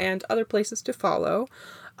Instagram and other places to follow.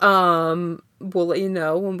 We'll let you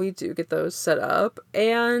know when we do get those set up.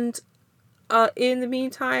 And in the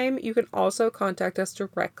meantime, you can also contact us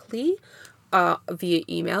directly via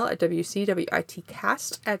email at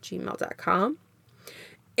wcwitcast@gmail.com.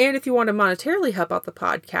 And if you want to monetarily help out the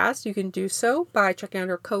podcast, you can do so by checking out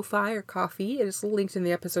our Ko-Fi or Ko-fi. It is linked in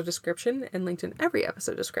the episode description and linked in every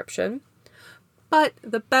episode description. But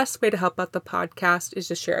the best way to help out the podcast is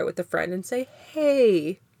to share it with a friend and say,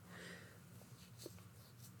 hey,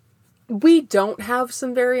 we don't have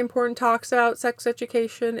some very important talks about sex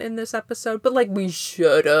education in this episode, but, like, we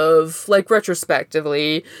should have. Like,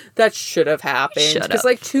 retrospectively, that should have happened. Because,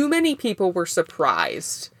 like, too many people were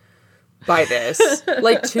surprised by this.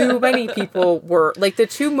 Like, too many people were, like, the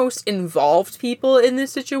 2 most involved people in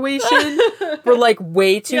this situation were, like,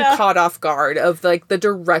 way too caught off guard of, like, the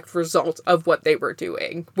direct result of what they were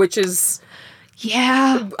doing, which is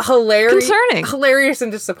hilarious. Concerning. Hilarious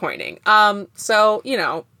and disappointing. So, you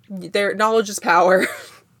know, their knowledge is power.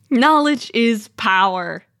 Knowledge is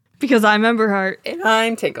power. Because I'm Emberheart. And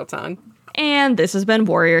I'm Tinkletongue. And this has been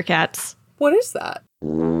Warrior Cats. What is that?